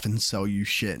you off and sell you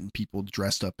shit, and people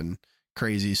dressed up in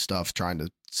crazy stuff trying to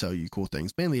sell you cool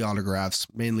things. Mainly autographs,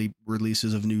 mainly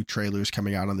releases of new trailers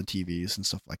coming out on the TVs and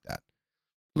stuff like that.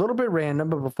 A little bit random,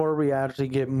 but before we actually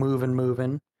get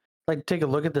moving, like take a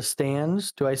look at the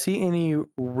stands. Do I see any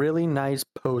really nice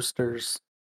posters?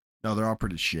 No, they're all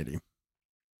pretty shitty.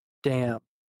 Damn.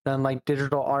 None like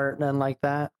digital art, none like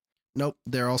that. Nope,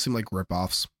 they all seem like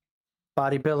ripoffs.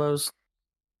 Body pillows.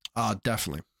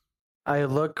 Definitely. I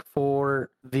look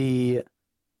for the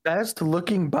best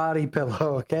looking body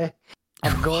pillow, okay?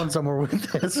 I'm going somewhere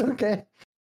with this, okay?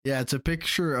 Yeah, it's a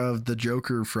picture of the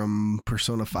Joker from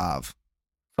Persona 5.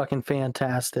 Fucking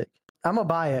fantastic. I'm gonna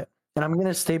buy it, and I'm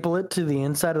gonna staple it to the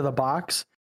inside of the box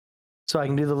so I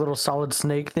can do the little solid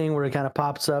snake thing where it kind of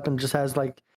pops up and just has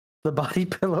like the body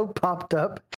pillow popped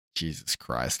up. Jesus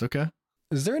Christ, okay.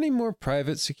 Is there any more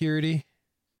private security?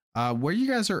 Where you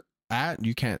guys are at,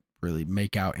 you can't really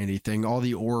make out anything. All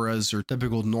the auras are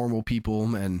typical normal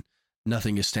people, and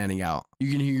Nothing is standing out. You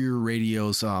can hear your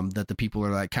radios that the people are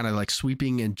like kind of like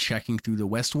sweeping and checking through the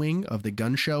west wing of the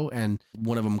gun show, and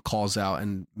one of them calls out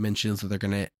and mentions that they're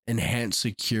going to enhance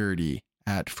security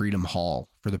at Freedom Hall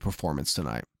for the performance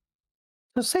tonight.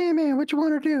 So, Sandman, what you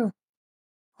want to do?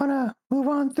 Want to move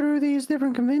on through these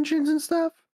different conventions and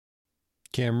stuff?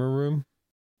 Camera room?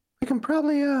 We can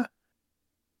probably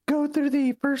go through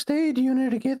the first aid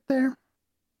unit to get there.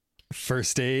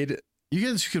 First aid? You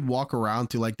guys could walk around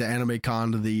through like the anime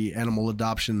con to the animal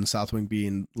adoption, South Wing B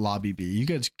and Lobby B. You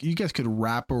guys could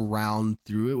wrap around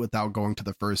through it without going to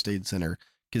the first aid center,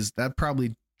 because that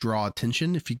probably draw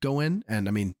attention if you go in. And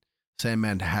I mean,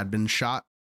 Sandman had been shot.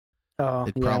 Oh,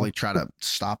 They'd yeah. probably try to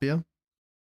stop you.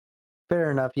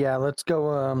 Fair enough. Yeah, let's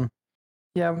go.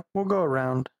 Yeah, we'll go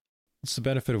around. It's the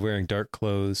benefit of wearing dark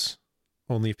clothes.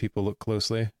 Only if people look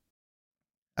closely.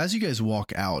 As you guys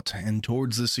walk out and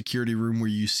towards the security room where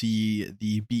you see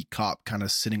the beat cop kind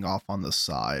of sitting off on the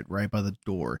side right by the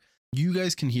door, you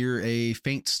guys can hear a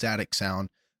faint static sound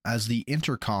as the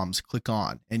intercoms click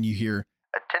on, and you hear,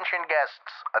 Attention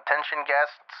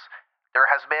guests. There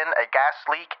has been a gas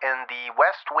leak in the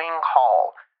West Wing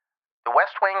Hall. The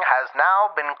West Wing has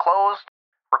now been closed.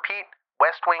 Repeat,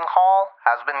 West Wing Hall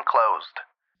has been closed.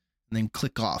 and then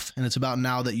click off. And it's about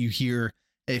now that you hear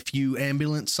a few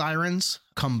ambulance sirens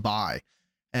come by.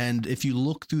 And if you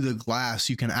look through the glass,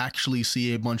 you can actually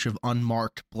see a bunch of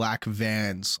unmarked black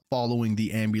vans following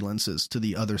the ambulances to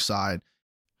the other side.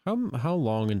 How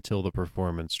long until the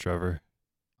performance, Trevor?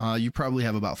 You probably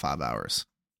have about 5 hours.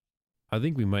 I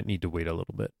think we might need to wait a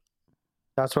little bit.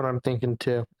 That's what I'm thinking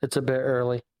too. It's a bit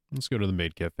early. Let's go to the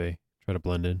maid cafe. Try to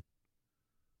blend in.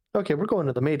 Okay, we're going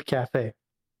to the maid cafe.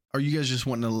 Are you guys just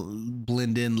wanting to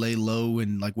blend in, lay low,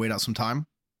 and like wait out some time?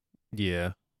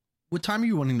 Yeah. What time are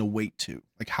you wanting to wait to?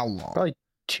 Like how long? Probably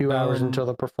 2 hours Um, until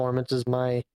the performance is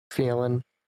my feeling.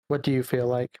 What do you feel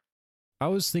like? I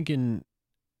was thinking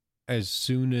as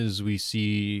soon as we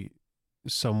see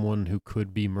someone who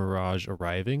could be Mirage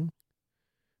arriving,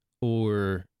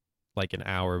 or like an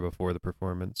hour before the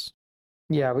performance.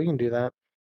 Yeah, we can do that.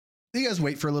 You guys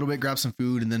wait for a little bit, grab some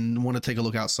food, and then want to take a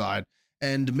look outside.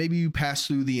 And maybe you pass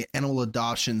through the animal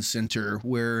adoption center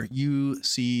where you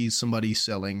see somebody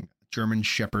selling German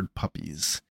Shepherd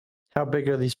puppies. How big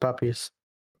are these puppies?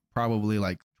 Probably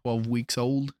like 12 weeks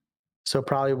old. So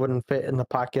probably wouldn't fit in the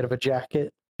pocket of a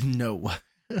jacket. No.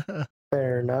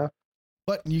 Fair enough.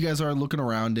 But you guys are looking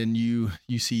around and you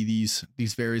see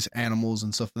these various animals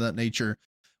and stuff of that nature.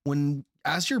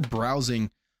 As you're browsing,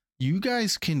 you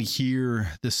guys can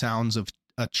hear the sounds of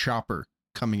a chopper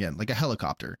coming in, like a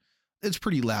helicopter. It's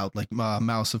pretty loud, like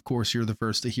Mouse, of course, you're the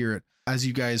first to hear it. As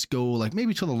you guys go like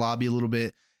maybe to the lobby a little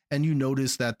bit, and you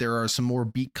notice that there are some more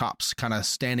beat cops kind of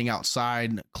standing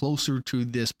outside closer to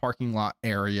this parking lot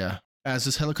area. As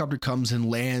this helicopter comes and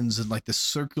lands in like the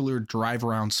circular drive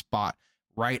around spot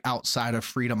right outside of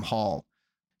Freedom Hall.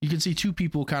 You can see two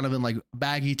people kind of in like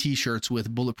baggy t-shirts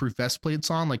with bulletproof vest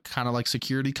plates on, like kind of like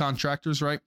security contractors,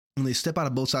 right? And they step out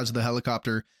of both sides of the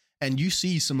helicopter, and you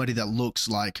see somebody that looks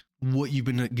like what you've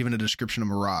been given a description of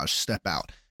Mirage step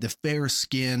out. The fair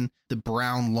skin, the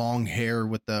brown long hair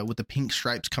with the pink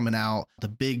stripes coming out, the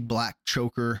big black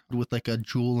choker with like a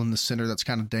jewel in the center that's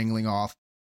kind of dangling off.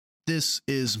 This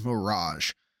is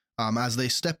Mirage. As they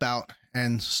step out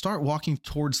and start walking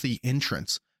towards the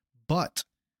entrance. But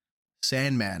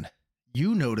Sandman,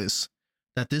 you notice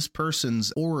that this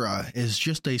person's aura is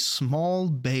just a small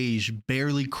beige,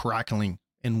 barely crackling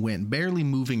in wind, barely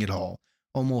moving at all,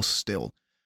 almost still.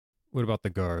 What about the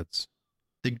guards?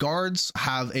 The guards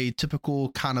have a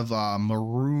typical kind of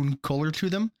maroon color to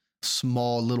them,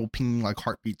 small little ping like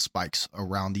heartbeat spikes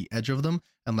around the edge of them,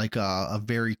 and like a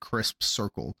very crisp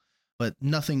circle, but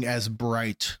nothing as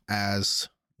bright as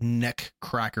neck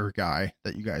cracker guy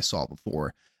that you guys saw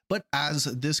before. But as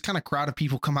this kind of crowd of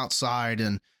people come outside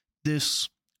and this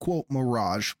quote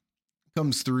Mirage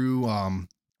comes through,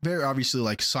 very obviously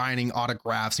like signing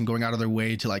autographs and going out of their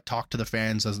way to like talk to the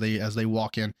fans as they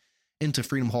walk into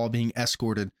Freedom Hall being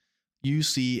escorted, you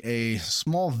see a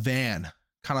small van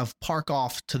kind of park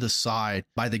off to the side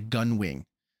by the gun wing.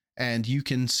 And you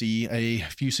can see a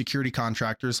few security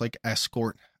contractors like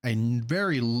escort a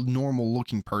very normal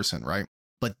looking person, right?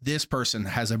 But this person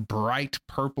has a bright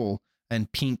purple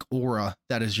and pink aura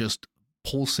that is just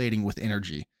pulsating with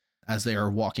energy as they are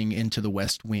walking into the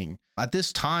West Wing. At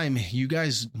this time, you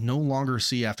guys no longer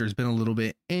see, after it's been a little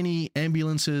bit, any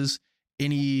ambulances,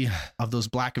 any of those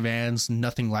black vans,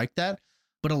 nothing like that.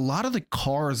 But a lot of the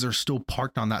cars are still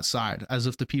parked on that side, as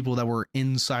if the people that were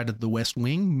inside of the West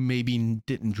Wing maybe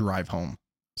didn't drive home.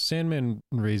 Sandman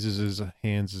raises his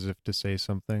hands as if to say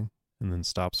something and then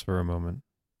stops for a moment.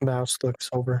 Mouse looks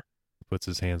over. Puts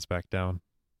his hands back down.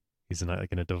 He's not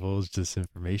going to divulge this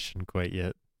information quite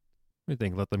yet. What do you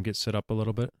think? Let them get set up a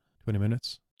little bit? 20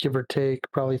 minutes? Give or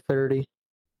take, probably 30.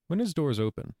 When is doors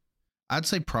open? I'd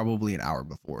say probably an hour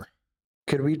before.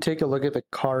 Could we take a look at the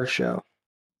car show?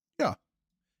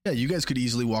 Yeah, you guys could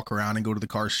easily walk around and go to the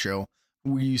car show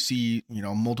where you see,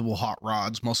 multiple hot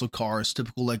rods, muscle cars,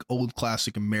 typical like old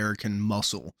classic American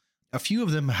muscle. A few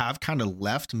of them have kind of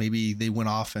left. Maybe they went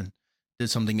off and did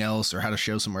something else or had a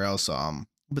show somewhere else.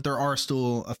 But there are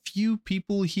still a few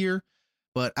people here.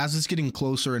 But as it's getting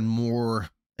closer and more,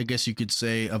 I guess you could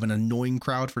say, of an annoying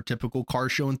crowd for typical car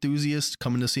show enthusiasts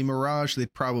coming to see Mirage,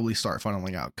 they'd probably start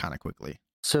funneling out kind of quickly.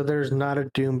 So there's not a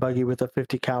Doom buggy with a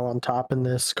 50 cal on top in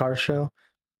this car show?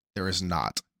 There is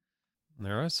not.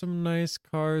 There are some nice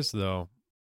cars, though.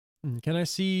 Can I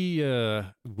see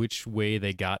which way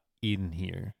they got in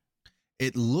here?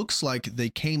 It looks like they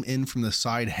came in from the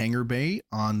side hangar bay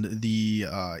on the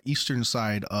eastern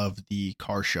side of the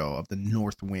car show of the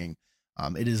north wing.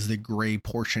 It is the gray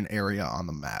portion area on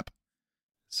the map.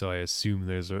 So I assume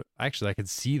there's a... Actually, I can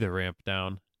see the ramp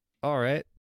down. All right.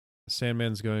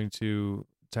 Sandman's going to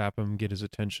tap him, get his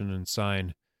attention, and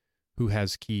sign who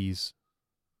has keys.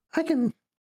 I can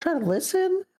try to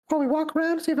listen while we walk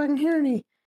around to see if I can hear any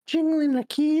jingling of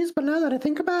keys, but now that I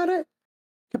think about it, it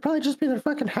could probably just be their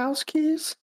fucking house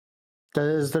keys.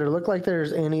 Does there look like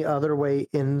there's any other way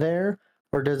in there,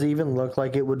 or does it even look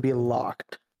like it would be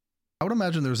locked? I would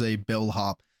imagine there's a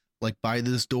bellhop like by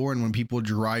this door, and when people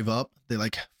drive up, they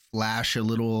like flash a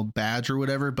little badge or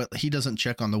whatever, but he doesn't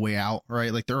check on the way out,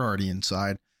 right? Like they're already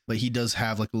inside, but he does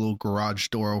have like a little garage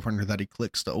door opener that he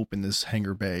clicks to open this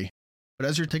hangar bay. But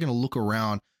as you're taking a look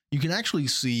around, you can actually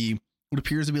see what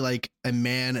appears to be like a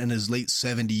man in his late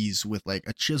 70s with like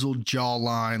a chiseled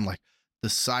jawline, like the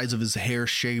sides of his hair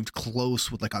shaved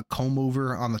close with like a comb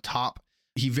over on the top.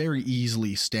 He very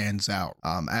easily stands out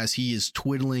as he is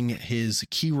twiddling his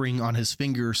keyring on his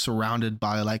finger, surrounded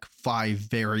by like 5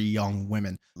 very young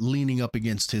women leaning up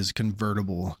against his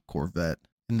convertible Corvette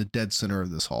in the dead center of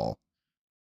this hall.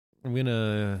 I'm going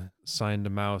to sign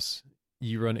to Mouse.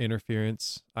 You run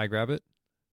interference. I grab it.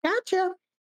 Gotcha.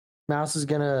 Mouse is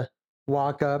gonna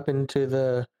walk up into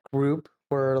the group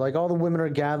where like all the women are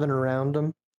gathering around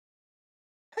him.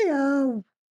 Hey,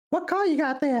 what car you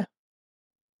got there?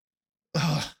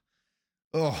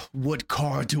 Oh, what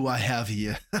car do I have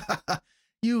here?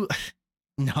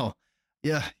 No.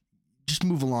 Yeah, just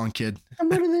move along, kid. I'm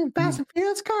one of them Fast and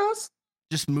Furious cars?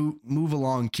 Just move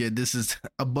along, kid. This is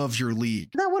above your league.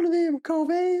 Is that one of them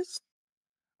Corvettes?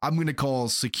 I'm going to call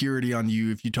security on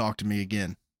you if you talk to me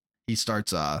again. He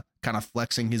starts kind of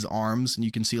flexing his arms, and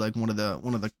you can see like one of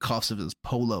the cuffs of his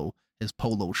polo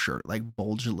shirt like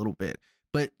bulge a little bit.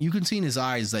 But you can see in his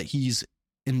eyes that he's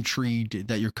intrigued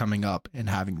that you're coming up and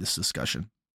having this discussion.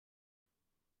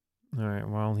 All right,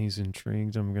 while he's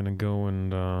intrigued, I'm going to go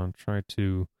and try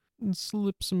to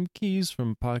slip some keys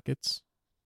from pockets.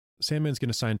 Sandman's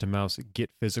going to sign to Mouse, get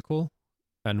physical,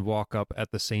 and walk up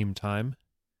at the same time.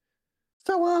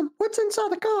 So, what's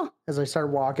inside the car? As I start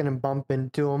walking and bump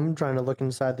into him, trying to look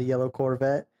inside the yellow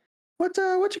Corvette. What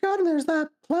you got in there? Is that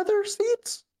leather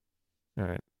seats? All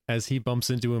right. As he bumps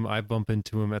into him, I bump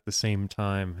into him at the same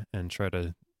time and try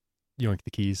to yoink the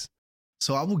keys.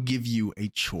 So I will give you a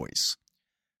choice.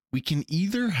 We can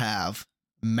either have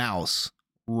Mouse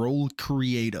roll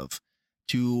creative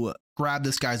to grab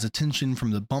this guy's attention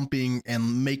from the bumping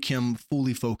and make him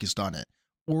fully focused on it.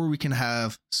 Or we can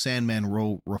have Sandman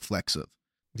roll reflexive.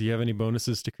 Do you have any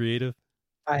bonuses to creative?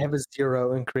 I have a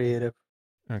 0 in creative.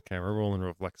 Okay, we're rolling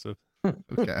reflexive.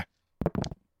 Okay.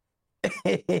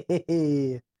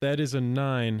 That is a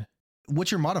 9.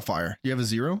 What's your modifier? Do you have a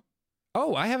 0?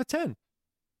 Oh, I have a 10.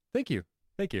 Thank you.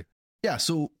 Yeah,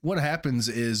 so what happens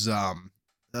is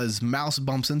as Mouse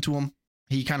bumps into him,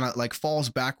 he kind of like falls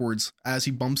backwards as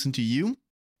he bumps into you.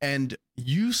 And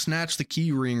you snatch the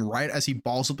key ring right as he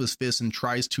balls up his fist and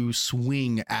tries to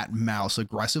swing at Mouse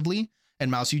aggressively.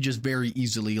 And Mouse, you just very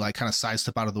easily like kind of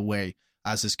sidestep out of the way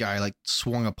as this guy like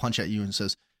swung a punch at you and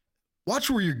says,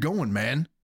 "Watch where you're going, man."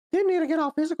 You need to get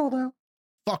all physical, though.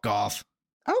 Fuck off.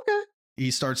 Okay. He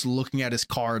starts looking at his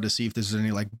car to see if there's any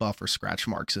like buff or scratch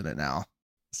marks in it now.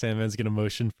 Sandman's going to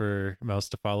motion for Mouse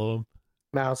to follow him.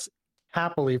 Mouse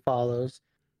happily follows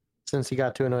since he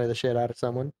got to annoy the shit out of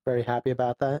someone. Very happy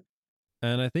about that.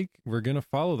 And I think we're going to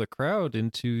follow the crowd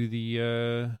into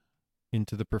the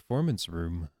performance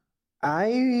room.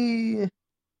 I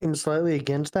am slightly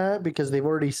against that because they've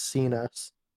already seen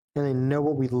us and they know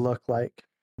what we look like.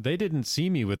 They didn't see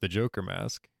me with the Joker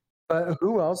mask. But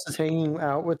who else is hanging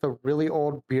out with a really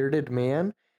old bearded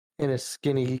man and a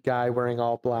skinny guy wearing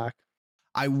all black?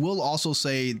 I will also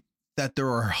say that there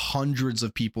are hundreds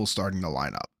of people starting to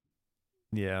line up.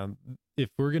 Yeah, if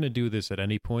we're going to do this at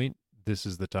any point, this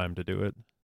is the time to do it.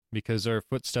 Because our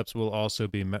footsteps will also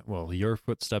be, your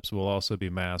footsteps will also be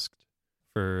masked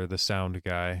for the sound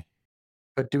guy.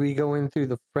 But do we go in through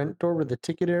the front door where the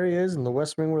ticket area is and the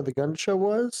West Wing where the gun show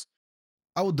was?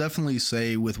 I will definitely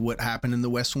say with what happened in the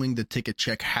West Wing, the ticket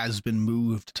check has been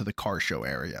moved to the car show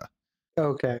area.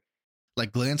 Okay.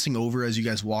 Like glancing over as you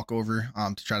guys walk over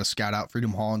to try to scout out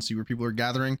Freedom Hall and see where people are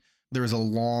gathering, there is a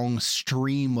long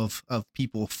stream of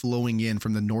people flowing in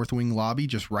from the North Wing lobby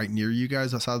just right near you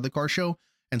guys outside of the car show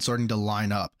and starting to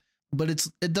line up. But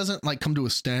it doesn't like come to a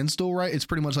standstill, right? It's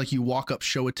pretty much like you walk up,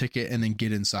 show a ticket, and then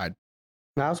get inside.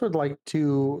 I also would like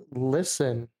to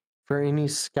listen for any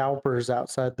scalpers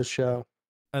outside the show.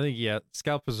 I think, yeah,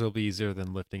 scalpers will be easier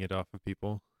than lifting it off of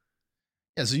people.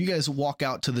 Yeah, so you guys walk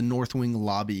out to the North Wing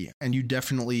lobby, and you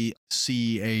definitely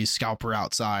see a scalper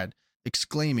outside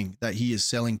exclaiming that he is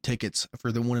selling tickets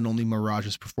for the one and only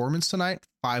Mirage's performance tonight.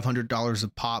 $500 a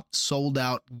pop, sold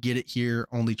out, get it here,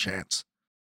 only chance.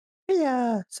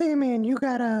 Hey, Sandman, you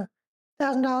got $1,000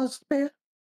 to spare?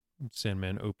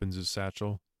 Sandman opens his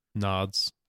satchel,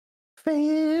 nods.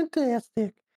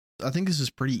 Fantastic. I think this is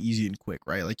pretty easy and quick,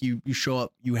 right? Like you show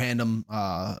up, you hand him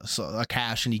a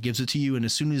cash, and he gives it to you. And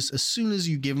as soon as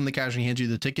you give him the cash and he hands you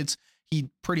the tickets, he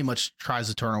pretty much tries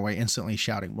to turn away, instantly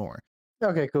shouting more.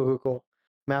 Okay, cool.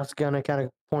 Mouse gonna kind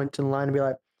of point to the line and be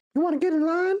like, You want to get in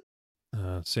line?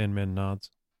 Sandman nods.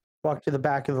 walk to the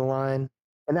back of the line.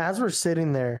 And as we're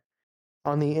sitting there,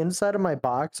 on the inside of my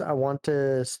box, I want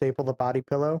to staple the body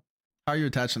pillow. How are you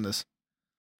attaching this?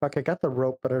 Fuck, I got the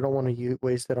rope, but I don't want to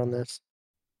waste it on this.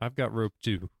 I've got rope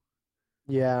too.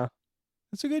 Yeah.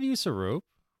 That's a good use of rope.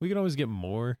 We can always get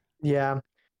more. Yeah.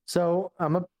 So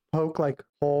I'm going to poke like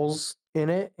holes in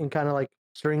it and kind of like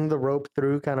string the rope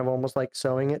through, kind of almost like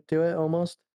sewing it to it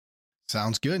almost.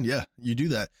 Sounds good. Yeah, you do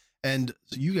that. And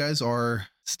you guys are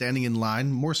standing in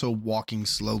line, more so walking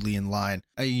slowly in line.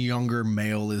 A younger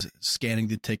male is scanning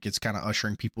the tickets, kind of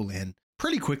ushering people in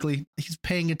pretty quickly. He's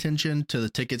paying attention to the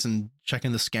tickets and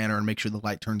checking the scanner and make sure the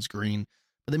light turns green.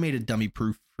 But they made it dummy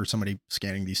proof for somebody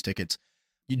scanning these tickets.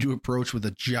 You do approach with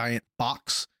a giant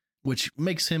box, which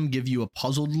makes him give you a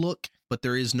puzzled look, but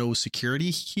there is no security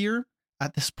here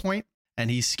at this point. And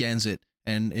he scans it,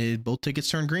 and both tickets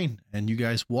turn green. And you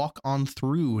guys walk on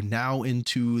through now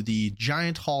into the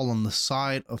giant hall on the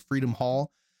side of Freedom Hall,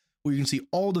 where you can see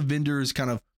all the vendors kind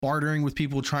of bartering with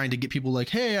people, trying to get people like,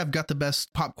 hey, I've got the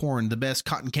best popcorn, the best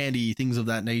cotton candy, things of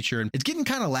that nature. And it's getting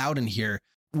kind of loud in here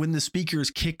when the speakers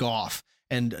kick off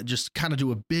and just kind of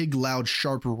do a big, loud,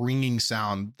 sharp ringing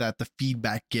sound that the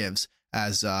feedback gives.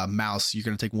 As Mouse, you're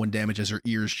going to take 1 damage as her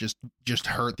ears just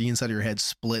hurt. The inside of your head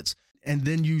splits. And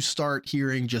then you start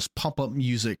hearing just pump up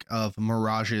music of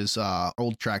Mirage's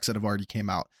old tracks that have already came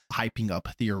out, hyping up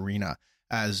the arena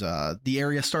as the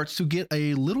area starts to get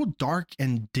a little dark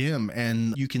and dim.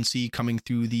 And you can see coming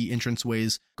through the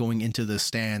entranceways going into the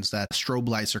stands that strobe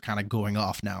lights are kind of going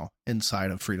off now inside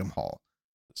of Freedom Hall.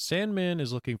 Sandman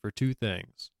is looking for 2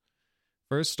 things.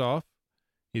 First off,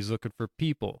 he's looking for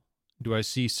people. Do I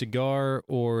see Cigar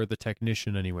or the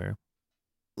technician anywhere?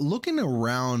 Looking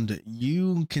around,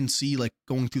 you can see like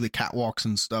going through the catwalks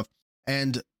and stuff,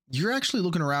 and you're actually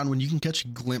looking around when you can catch a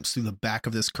glimpse through the back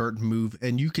of this curtain move,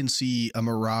 and you can see a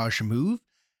Mirage move,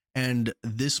 and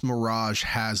this Mirage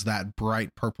has that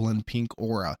bright purple and pink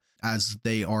aura as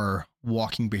they are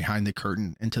walking behind the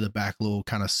curtain into the back little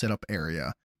kind of setup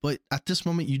area. But at this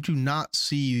moment, you do not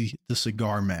see the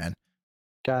Cigar Man.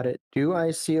 Got it. Do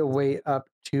I see a way up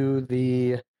to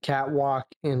the catwalk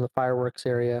in the fireworks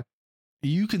area?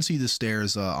 You can see the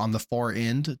stairs on the far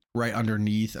end, right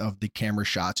underneath of the camera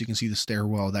shots. You can see the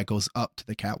stairwell that goes up to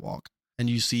the catwalk. And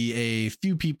you see a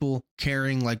few people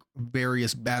carrying like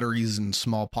various batteries and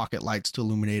small pocket lights to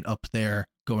illuminate up there,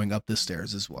 going up the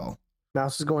stairs as well.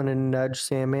 Mouse is going to nudge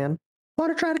Sandman.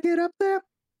 Want to try to get up there?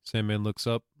 Sandman looks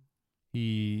up.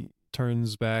 He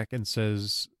turns back and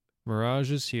says,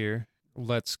 Mirage is here.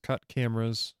 Let's cut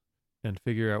cameras and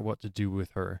figure out what to do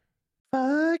with her.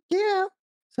 Fuck yeah.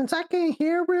 Since I can't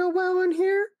hear real well in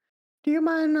here, do you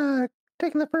mind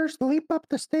taking the first leap up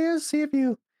the stairs, see if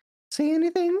you see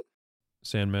anything?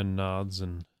 Sandman nods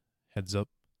and heads up.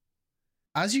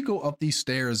 As you go up these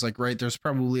stairs, like right, there's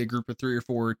probably a group of 3 or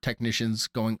 4 technicians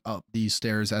going up these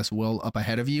stairs as well up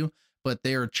ahead of you, but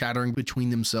they are chattering between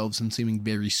themselves and seeming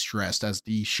very stressed as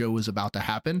the show is about to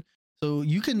happen. So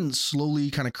you can slowly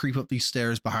kind of creep up these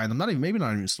stairs behind them. Maybe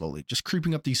not even slowly, just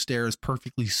creeping up these stairs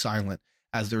perfectly silent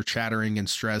as they're chattering and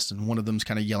stressed. And one of them's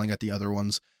kind of yelling at the other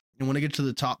ones. And when they get to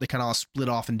the top, they kind of all split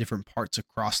off in different parts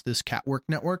across this catwalk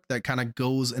network that kind of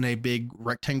goes in a big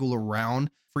rectangle around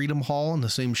Freedom Hall in the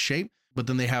same shape. But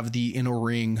then they have the inner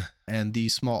ring and the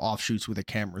small offshoots where the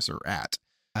cameras are at.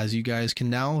 As you guys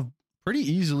can now pretty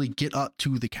easily get up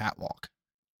to the catwalk.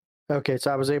 Okay,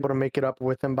 so I was able to make it up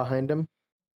with him behind him.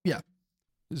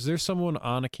 Is there someone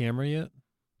on a camera yet?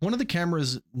 One of the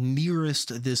cameras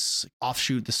nearest this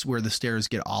offshoot, this is where the stairs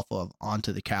get off of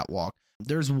onto the catwalk.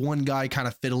 There's one guy kind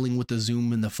of fiddling with the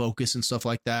zoom and the focus and stuff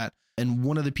like that. And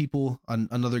one of the people,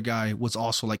 another guy, was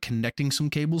also like connecting some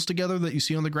cables together that you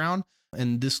see on the ground.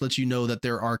 And this lets you know that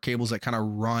there are cables that kind of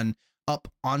run up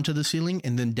onto the ceiling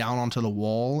and then down onto the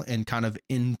wall and kind of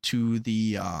into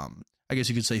the, I guess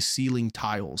you could say, ceiling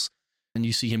tiles. And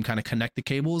you see him kind of connect the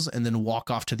cables and then walk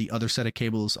off to the other set of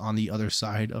cables on the other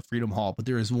side of Freedom Hall. But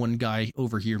there is one guy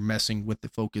over here messing with the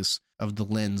focus of the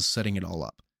lens, setting it all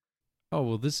up. Oh,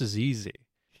 well, this is easy.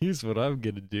 Here's what I'm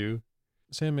going to do.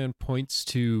 Sandman points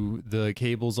to the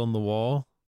cables on the wall,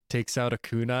 takes out a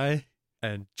kunai,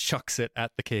 and chucks it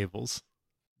at the cables.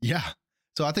 Yeah.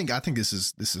 So I think this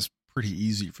is pretty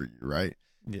easy for you, right?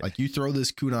 Yeah. Like you throw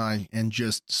this kunai and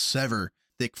just sever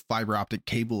thick fiber optic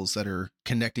cables that are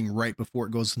connecting right before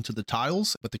it goes into the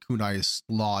tiles, but the kunai is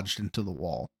lodged into the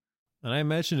wall. And I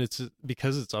imagine it's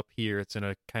because it's up here, it's in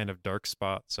a kind of dark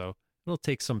spot, so it'll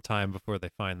take some time before they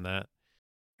find that.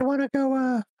 You want to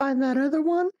go find that other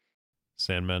one?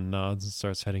 Sandman nods and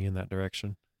starts heading in that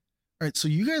direction. All right, so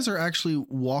you guys are actually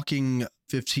walking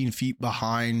 15 feet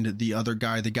behind the other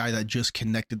guy, the guy that just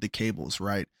connected the cables,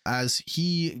 right? As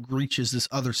he reaches this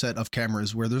other set of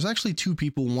cameras where there's actually two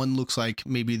people. One looks like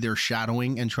maybe they're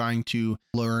shadowing and trying to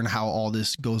learn how all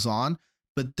this goes on,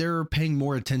 but they're paying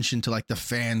more attention to like the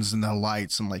fans and the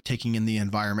lights and like taking in the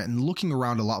environment and looking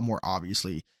around a lot more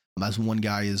obviously, as one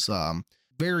guy is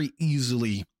very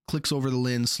easily clicks over the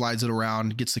lens, slides it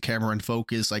around, gets the camera in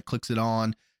focus, like clicks it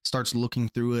on, starts looking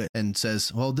through it and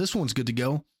says, well, this one's good to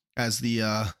go. As the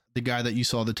guy that you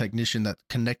saw, the technician that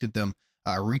connected them,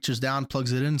 reaches down,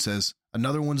 plugs it in, says,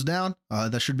 another one's down.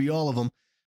 That should be all of them.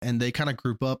 And they kind of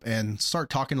group up and start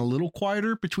talking a little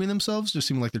quieter between themselves. Just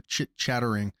seem like they're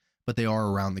chit-chattering, but they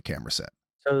are around the camera set.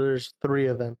 So there's 3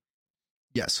 of them.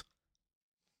 Yes.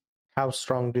 How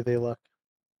strong do they look?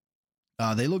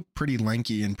 They look pretty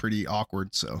lanky and pretty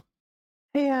awkward, so.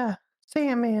 Hey,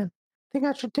 Sandman, think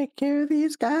I should take care of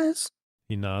these guys?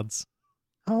 He nods.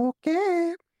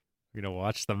 Okay. We're going to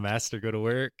watch the master go to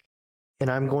work. And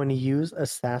I'm going to use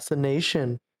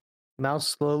assassination. Mouse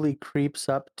slowly creeps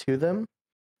up to them,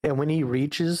 and when he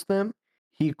reaches them,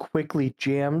 he quickly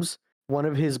jams one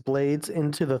of his blades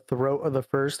into the throat of the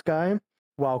first guy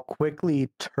while quickly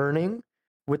turning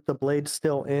with the blade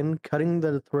still in, cutting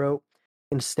the throat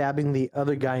and stabbing the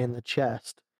other guy in the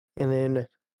chest, and then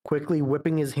quickly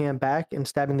whipping his hand back and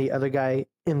stabbing the other guy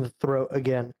in the throat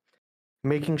again,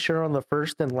 making sure on the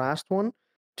first and last one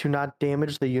to not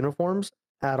damage the uniforms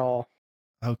at all.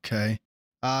 Okay.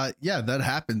 Yeah, that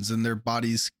happens, and their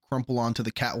bodies crumple onto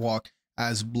the catwalk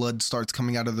as blood starts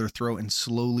coming out of their throat and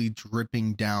slowly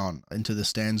dripping down into the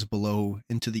stands below,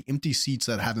 into the empty seats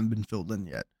that haven't been filled in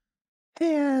yet.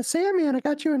 Hey, Sandman, I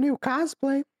got you a new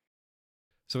cosplay.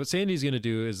 So what Sandy's going to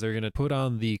do is they're going to put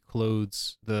on the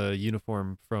clothes, the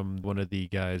uniform from one of the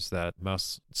guys that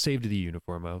Mouse saved the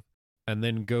uniform of, and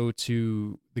then go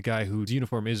to the guy whose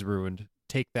uniform is ruined,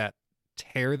 take that,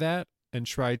 tear that, and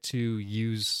try to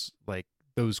use like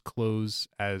those clothes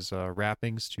as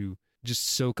wrappings to just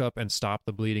soak up and stop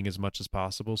the bleeding as much as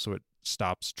possible so it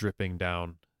stops dripping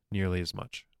down nearly as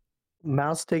much.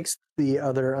 Mouse takes the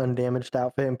other undamaged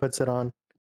outfit and puts it on.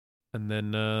 And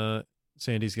then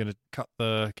Sandy's going to cut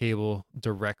the cable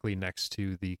directly next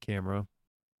to the camera.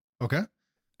 Okay.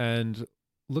 And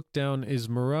look down. Is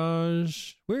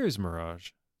Mirage? Where is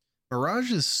Mirage?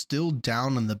 Mirage is still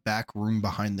down in the back room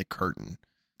behind the curtain.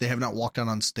 They have not walked out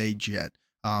on stage yet.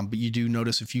 But you do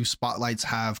notice a few spotlights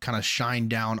have kind of shined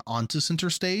down onto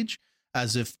center stage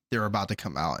as if they're about to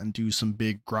come out and do some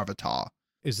big gravitas.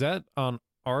 Is that on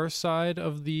our side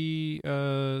of the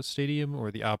stadium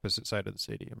or the opposite side of the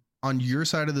stadium? On your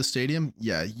side of the stadium,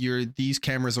 yeah, these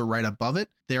cameras are right above it.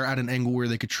 They're at an angle where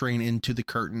they could train into the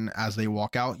curtain as they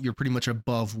walk out. You're pretty much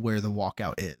above where the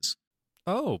walkout is.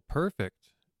 Oh, perfect.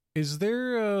 Is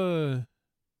this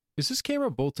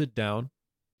camera bolted down?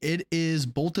 It is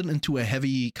bolted into a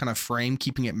heavy kind of frame,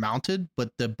 keeping it mounted,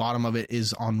 but the bottom of it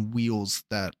is on wheels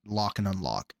that lock and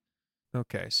unlock.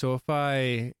 Okay, so if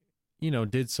I,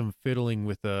 did some fiddling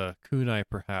with a kunai,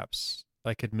 perhaps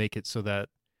I could make it so that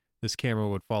this camera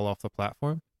would fall off the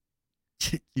platform?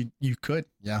 You could,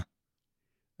 yeah.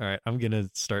 All right, I'm going to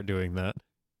start doing that.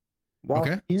 While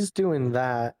Okay. he's doing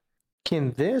that,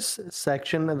 Can this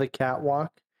section of the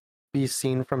catwalk be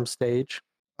seen from stage?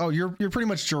 Oh, you're pretty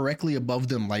much directly above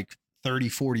them, like 30,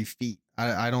 40 feet.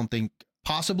 I don't think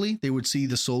possibly they would see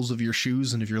the soles of your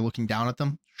shoes, and if you're looking down at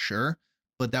them, sure.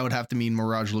 But that would have to mean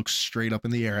Mirage looks straight up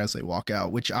in the air as they walk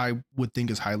out, which I would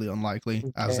think is highly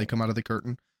unlikely as they come out of the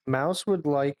curtain. Mouse would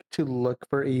like to look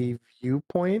for a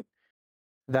viewpoint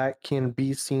that can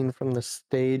be seen from the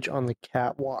stage on the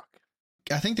catwalk.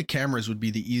 I think the cameras would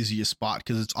be the easiest spot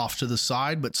because it's off to the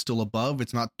side, but still above.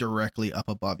 It's not directly up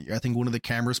above you. I think one of the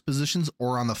camera's positions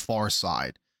or on the far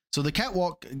side. So the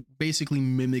catwalk basically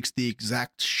mimics the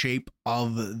exact shape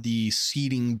of the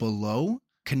seating below,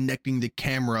 connecting the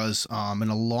cameras in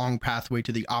a long pathway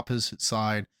to the opposite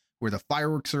side where the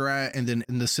fireworks are at. And then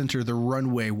in the center, the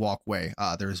runway walkway.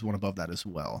 There's one above that as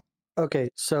well. Okay,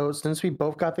 so since we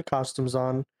both got the costumes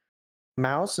on,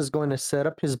 Mouse is going to set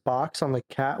up his box on the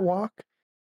catwalk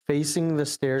facing the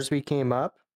stairs we came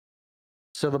up.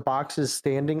 So the box is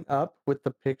standing up with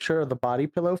the picture of the body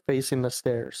pillow facing the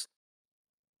stairs.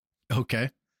 Okay.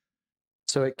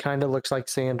 So it kind of looks like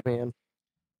Sandman.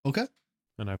 Okay.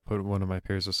 And I put one of my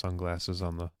pairs of sunglasses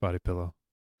on the body pillow.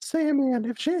 Sandman,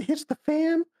 if shit hits the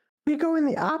fan, we go in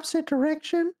the opposite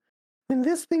direction. When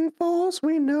this thing falls,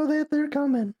 we know that they're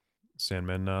coming.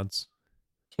 Sandman nods.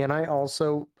 Can I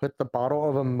also put the bottle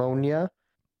of ammonia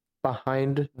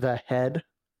behind the head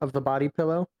of the body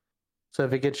pillow? So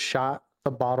if it gets shot,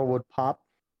 the bottle would pop.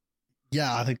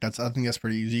 Yeah, I think that's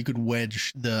pretty easy. You could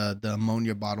wedge the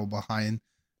ammonia bottle behind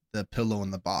the pillow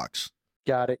in the box.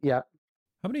 Got it. Yeah.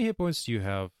 How many hit points do you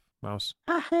have, Mouse?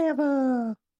 I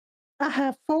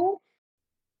have 4.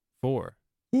 4.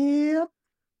 Yep.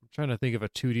 I'm trying to think if a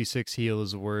 2d6 heal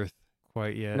is worth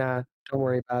quite yet. Nah, don't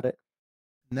worry about it.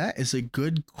 And that is a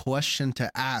good question to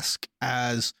ask,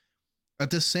 as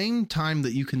at the same time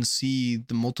that you can see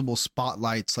the multiple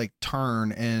spotlights like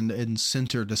turn and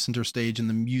center to center stage, and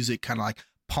the music kind of like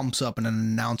pumps up and an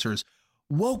announcer's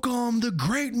welcome the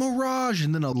great Mirage,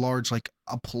 and then a large like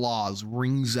applause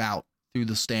rings out through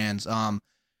the stands.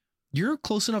 You're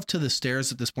close enough to the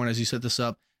stairs at this point as you set this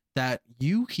up that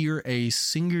you hear a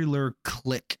singular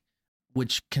click,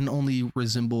 which can only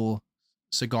resemble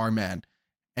Cigar Man,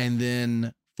 and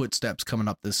then footsteps coming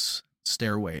up this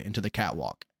stairway into the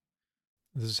catwalk.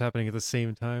 This is happening at the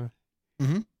same time?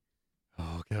 Mm-hmm.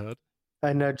 Oh, God.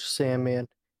 I nudged Sandman.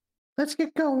 Let's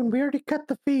get going. We already cut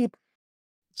the feed.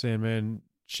 Sandman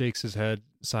shakes his head,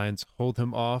 signs, hold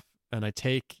him off, and I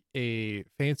take a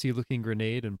fancy-looking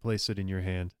grenade and place it in your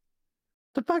hand.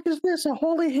 The fuck is this? A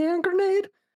holy hand grenade?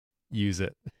 Use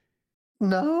it.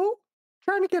 No.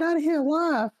 Trying to get out of here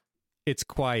alive. It's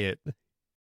quiet.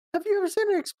 Have you ever seen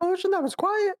an explosion that was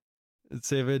quiet?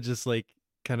 David just like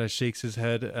kind of shakes his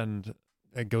head and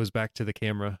goes back to the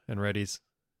camera and readies.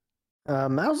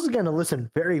 Mouse is going to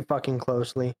listen very fucking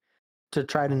closely to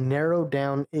try to narrow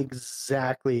down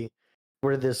exactly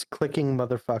where this clicking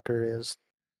motherfucker is.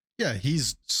 Yeah,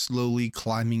 he's slowly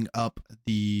climbing up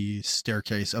the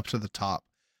staircase up to the top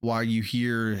while you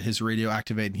hear his radio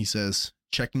activate, and he says,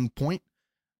 checking point,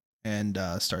 and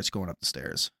starts going up the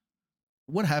stairs.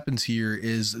 What happens here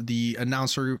is the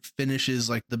announcer finishes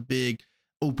like the big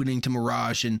opening to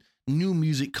Mirage, and new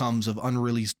music comes of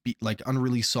unreleased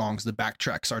songs. The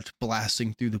backtrack starts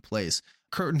blasting through the place.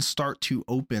 Curtains start to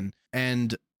open,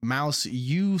 and Mouse,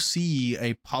 you see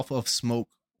a puff of smoke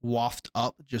waft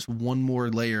up just one more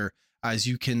layer as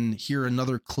you can hear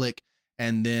another click,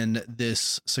 and then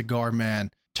this Cigar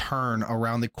Man turn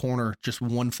around the corner just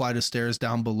one flight of stairs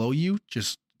down below you,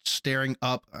 just staring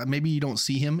up. Maybe you don't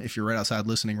see him if you're right outside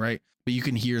listening, right? But you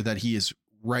can hear that he is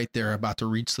right there about to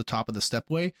reach the top of the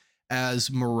stepway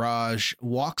as Mirage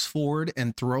walks forward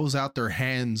and throws out their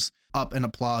hands up in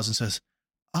applause and says,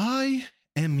 I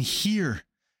am here.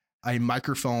 A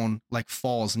microphone like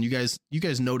falls, and you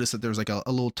guys notice that there's like a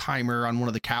little timer on one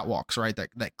of the catwalks, right?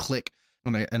 That click,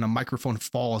 and a microphone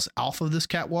falls off of this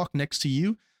catwalk next to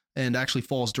you and actually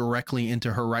falls directly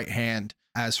into her right hand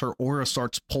as her aura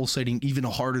starts pulsating even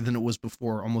harder than it was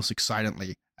before, almost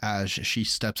excitantly, as she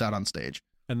steps out on stage.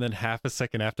 And then half a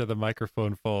second after the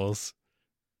microphone falls,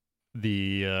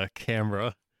 the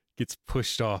camera gets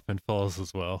pushed off and falls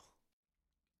as well.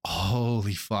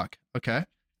 Holy fuck. Okay.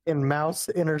 And Mouse,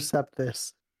 intercept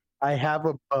this. I have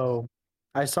a bow.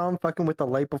 I saw him fucking with the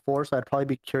light before, so I'd probably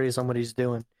be curious on what he's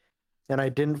doing. And I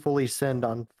didn't fully send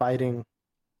on fighting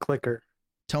Clicker.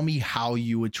 Tell me how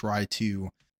you would try to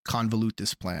convolute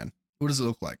this plan. What does it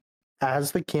look like?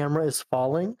 As the camera is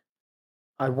falling,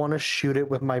 I want to shoot it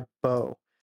with my bow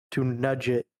to nudge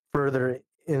it further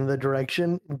in the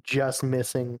direction, just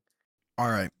missing. All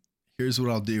right. Here's what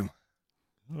I'll do.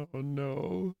 Oh,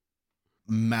 no.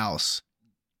 Mouse,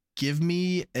 Give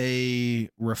me a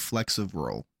reflexive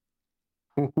roll.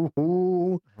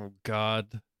 Oh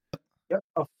God. Yep,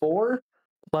 a 4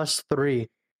 plus 3.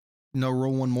 No,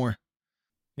 roll one more.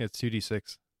 Yeah, it's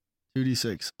 2d6.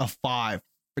 2d6. A 5.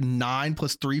 9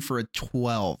 plus 3 for a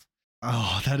 12.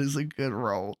 Oh, that is a good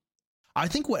roll. I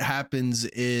think what happens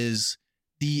is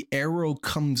the arrow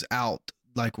comes out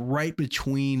like right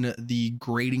between the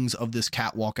gratings of this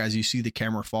catwalk as you see the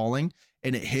camera falling,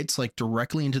 and it hits like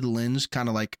directly into the lens, kind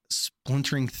of like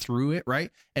splintering through it, right?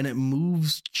 And it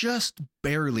moves just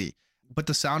barely. But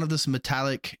the sound of this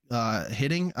metallic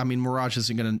hitting, I mean, Mirage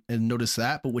isn't going to notice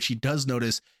that, but what she does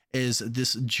notice is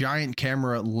this giant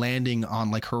camera landing on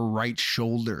like her right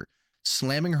shoulder,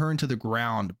 slamming her into the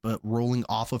ground, but rolling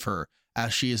off of her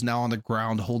as she is now on the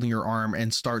ground holding her arm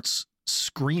and starts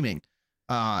screaming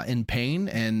in pain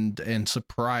and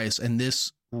surprise. And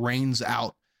this rains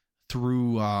out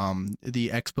through the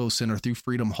expo center, through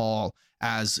Freedom Hall,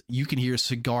 as you can hear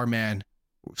Cigar Man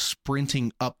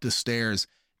sprinting up the stairs.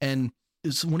 And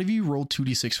one of you roll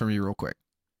 2d6 for me real quick.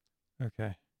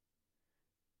 Okay.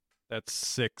 That's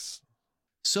 6.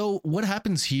 So what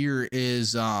happens here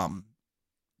is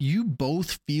you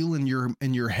both feel in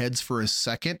your heads for a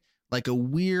second like a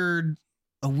weird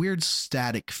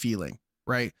static feeling,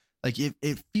 right? Like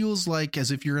it feels like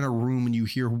as if you're in a room and you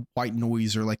hear white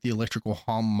noise or like the electrical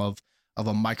hum of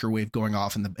a microwave going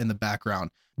off in the background.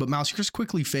 But Mouse, yours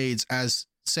quickly fades as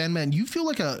Sandman, you feel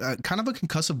like a kind of a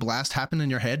concussive blast happen in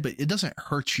your head, but it doesn't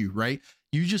hurt you, right?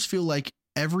 You just feel like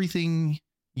everything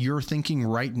you're thinking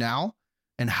right now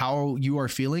and how you are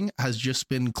feeling has just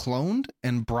been cloned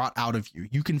and brought out of you.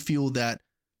 You can feel that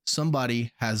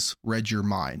somebody has read your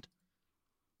mind.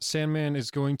 Sandman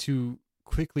is going to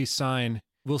quickly sign,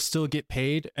 "We'll still get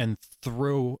paid," and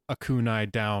throw a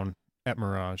kunai down at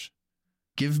Mirage.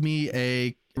 Give me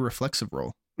a reflexive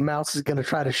roll. Mouse is going to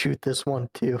try to shoot this one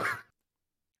too.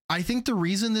 I think the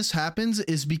reason this happens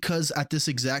is because at this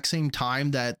exact same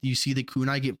time that you see the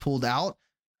kunai get pulled out,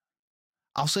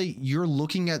 I'll say you're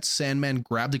looking at Sandman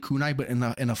grab the kunai, but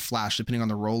in a flash, depending on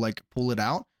the roll, like pull it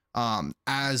out.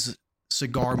 As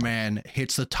Cigar Man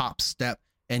hits the top step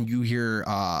and you hear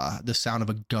the sound of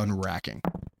a gun racking.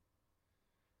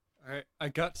 I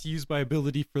got to use my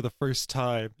ability for the first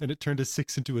time, and it turned a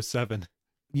 6 into a 7.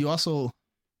 You also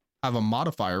have a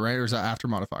modifier, right? Or is that after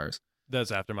modifiers?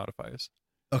 That's after modifiers.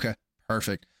 Okay,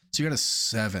 perfect. So you got a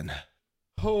 7.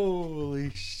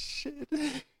 Holy shit.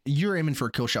 You're aiming for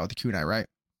a kill shot with the kunai, right?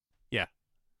 Yeah.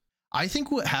 I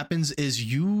think what happens is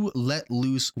you let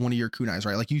loose one of your kunais,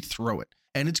 right? Like you throw it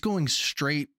and it's going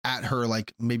straight at her,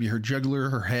 like maybe her jugular,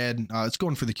 her head. It's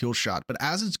going for the kill shot. But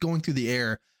as it's going through the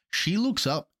air, she looks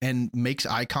up and makes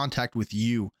eye contact with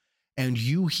you. And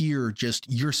you hear just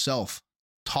yourself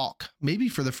talk, maybe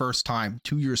for the first time,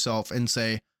 to yourself and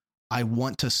say, "I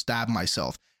want to stab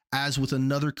myself." As with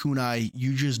another kunai,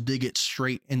 you just dig it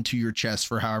straight into your chest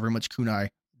for however much kunai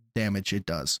damage it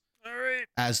does. All right.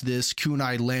 As this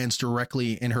kunai lands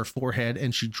directly in her forehead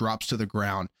and she drops to the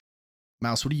ground.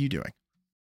 Mouse, what are you doing?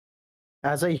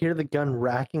 As I hear the gun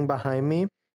racking behind me,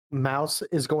 Mouse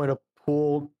is going to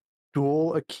pull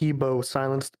dual Akibo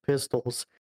silenced pistols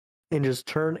and just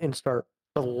turn and start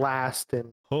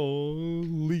blasting.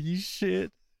 Holy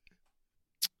shit.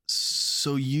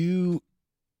 So you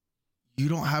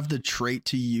don't have the trait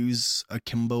to use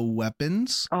akimbo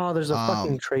weapons. Oh, there's a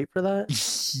fucking trait for that?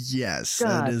 Yes,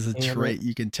 God that is a damn trait it.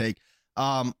 you can take.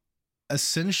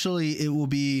 Essentially it will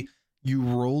be you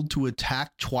rolled to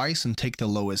attack twice and take the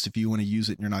lowest if you want to use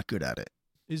it and you're not good at it.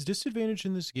 Is disadvantage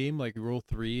in this game like roll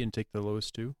 3 and take the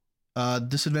lowest 2?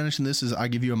 Disadvantage in this is I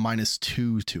give you a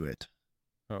 -2 to it.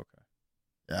 Okay.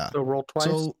 Yeah. So roll twice?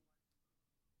 So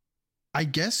I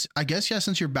guess, yeah,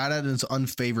 since you're bad at it and it's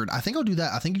unfavored, I think I'll do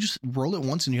that. I think you just roll it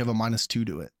once and you have a -2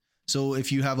 to it. So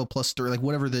if you have a +3, like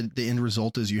whatever the end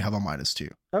result is, you have a -2.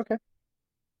 Okay.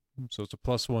 So it's a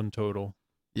 +1 total.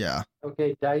 Yeah.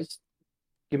 Okay, dice.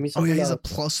 Give me some Oh yeah, he's a love.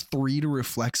 +3 to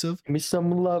reflexive. Give me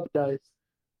some love, dice.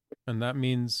 And that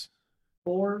means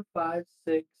 4, 5,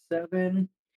 6, 7,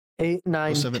 8,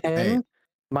 9, 7, 10, 8.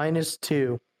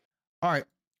 -2. All right.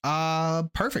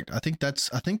 Perfect. I think that's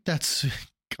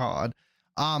God.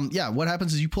 Yeah, what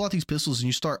happens is you pull out these pistols and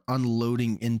you start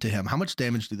unloading into him. How much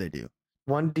damage do they do?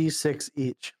 1d6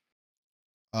 each.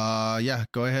 Yeah,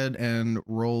 go ahead and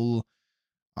roll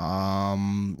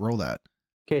that.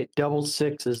 Okay, double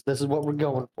sixes. This is what we're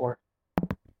going for.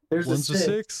 There's one's a a 6.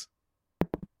 6.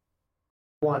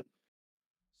 1.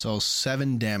 So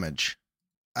 7 damage.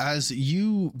 As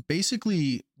you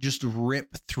basically just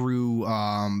rip through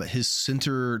his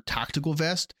center tactical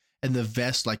vest, and the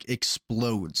vest like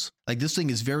explodes. Like this thing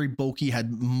is very bulky,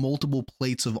 had multiple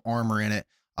plates of armor in it.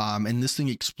 and this thing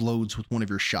explodes with one of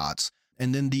your shots.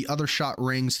 And then the other shot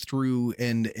rings through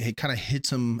and it kind of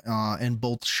hits him in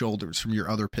both shoulders from your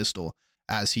other pistol,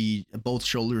 as both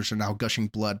shoulders are now gushing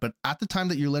blood. But at the time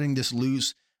that you're letting this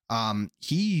loose,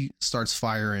 he starts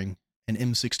firing an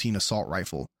M16 assault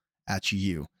rifle at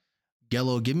you.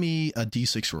 Gello, give me a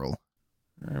D6 roll.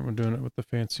 All right, we're doing it with the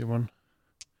fancy one.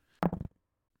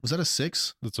 Was that a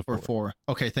 6? That's a or 4. 4?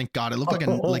 Okay, thank God. It looked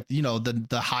like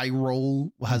the high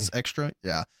roll has extra.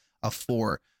 Yeah, a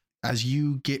 4. As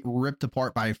you get ripped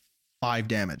apart by 5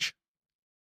 damage.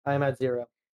 I'm at 0.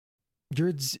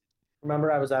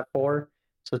 Remember, I was at 4,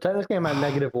 so technically I'm at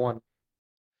 -1.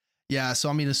 Yeah, so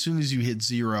I mean, as soon as you hit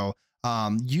 0,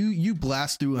 you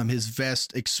blast through him. His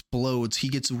vest explodes. He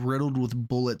gets riddled with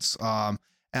bullets.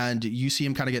 And you see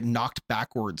him kind of get knocked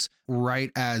backwards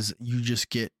right as you just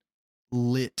get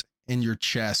lit in your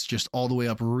chest, just all the way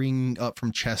up, ringing up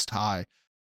from chest high.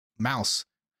 Mouse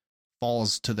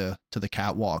falls to the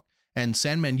catwalk, and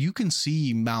Sandman, you can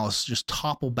see Mouse just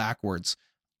topple backwards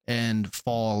and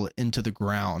fall into the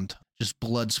ground, just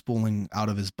blood spooling out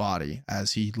of his body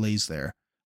as he lays there.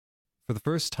 For the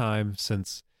first time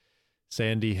since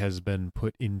Sandy has been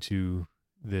put into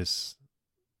this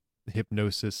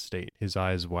hypnosis state, his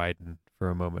eyes widen for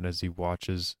a moment as he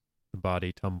watches the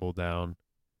body tumble down.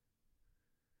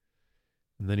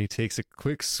 And then he takes a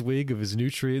quick swig of his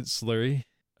nutrient slurry,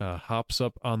 hops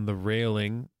up on the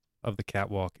railing of the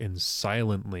catwalk, and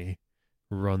silently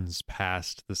runs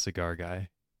past the cigar guy.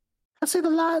 I see the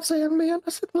light, Sandman. I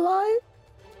see the light.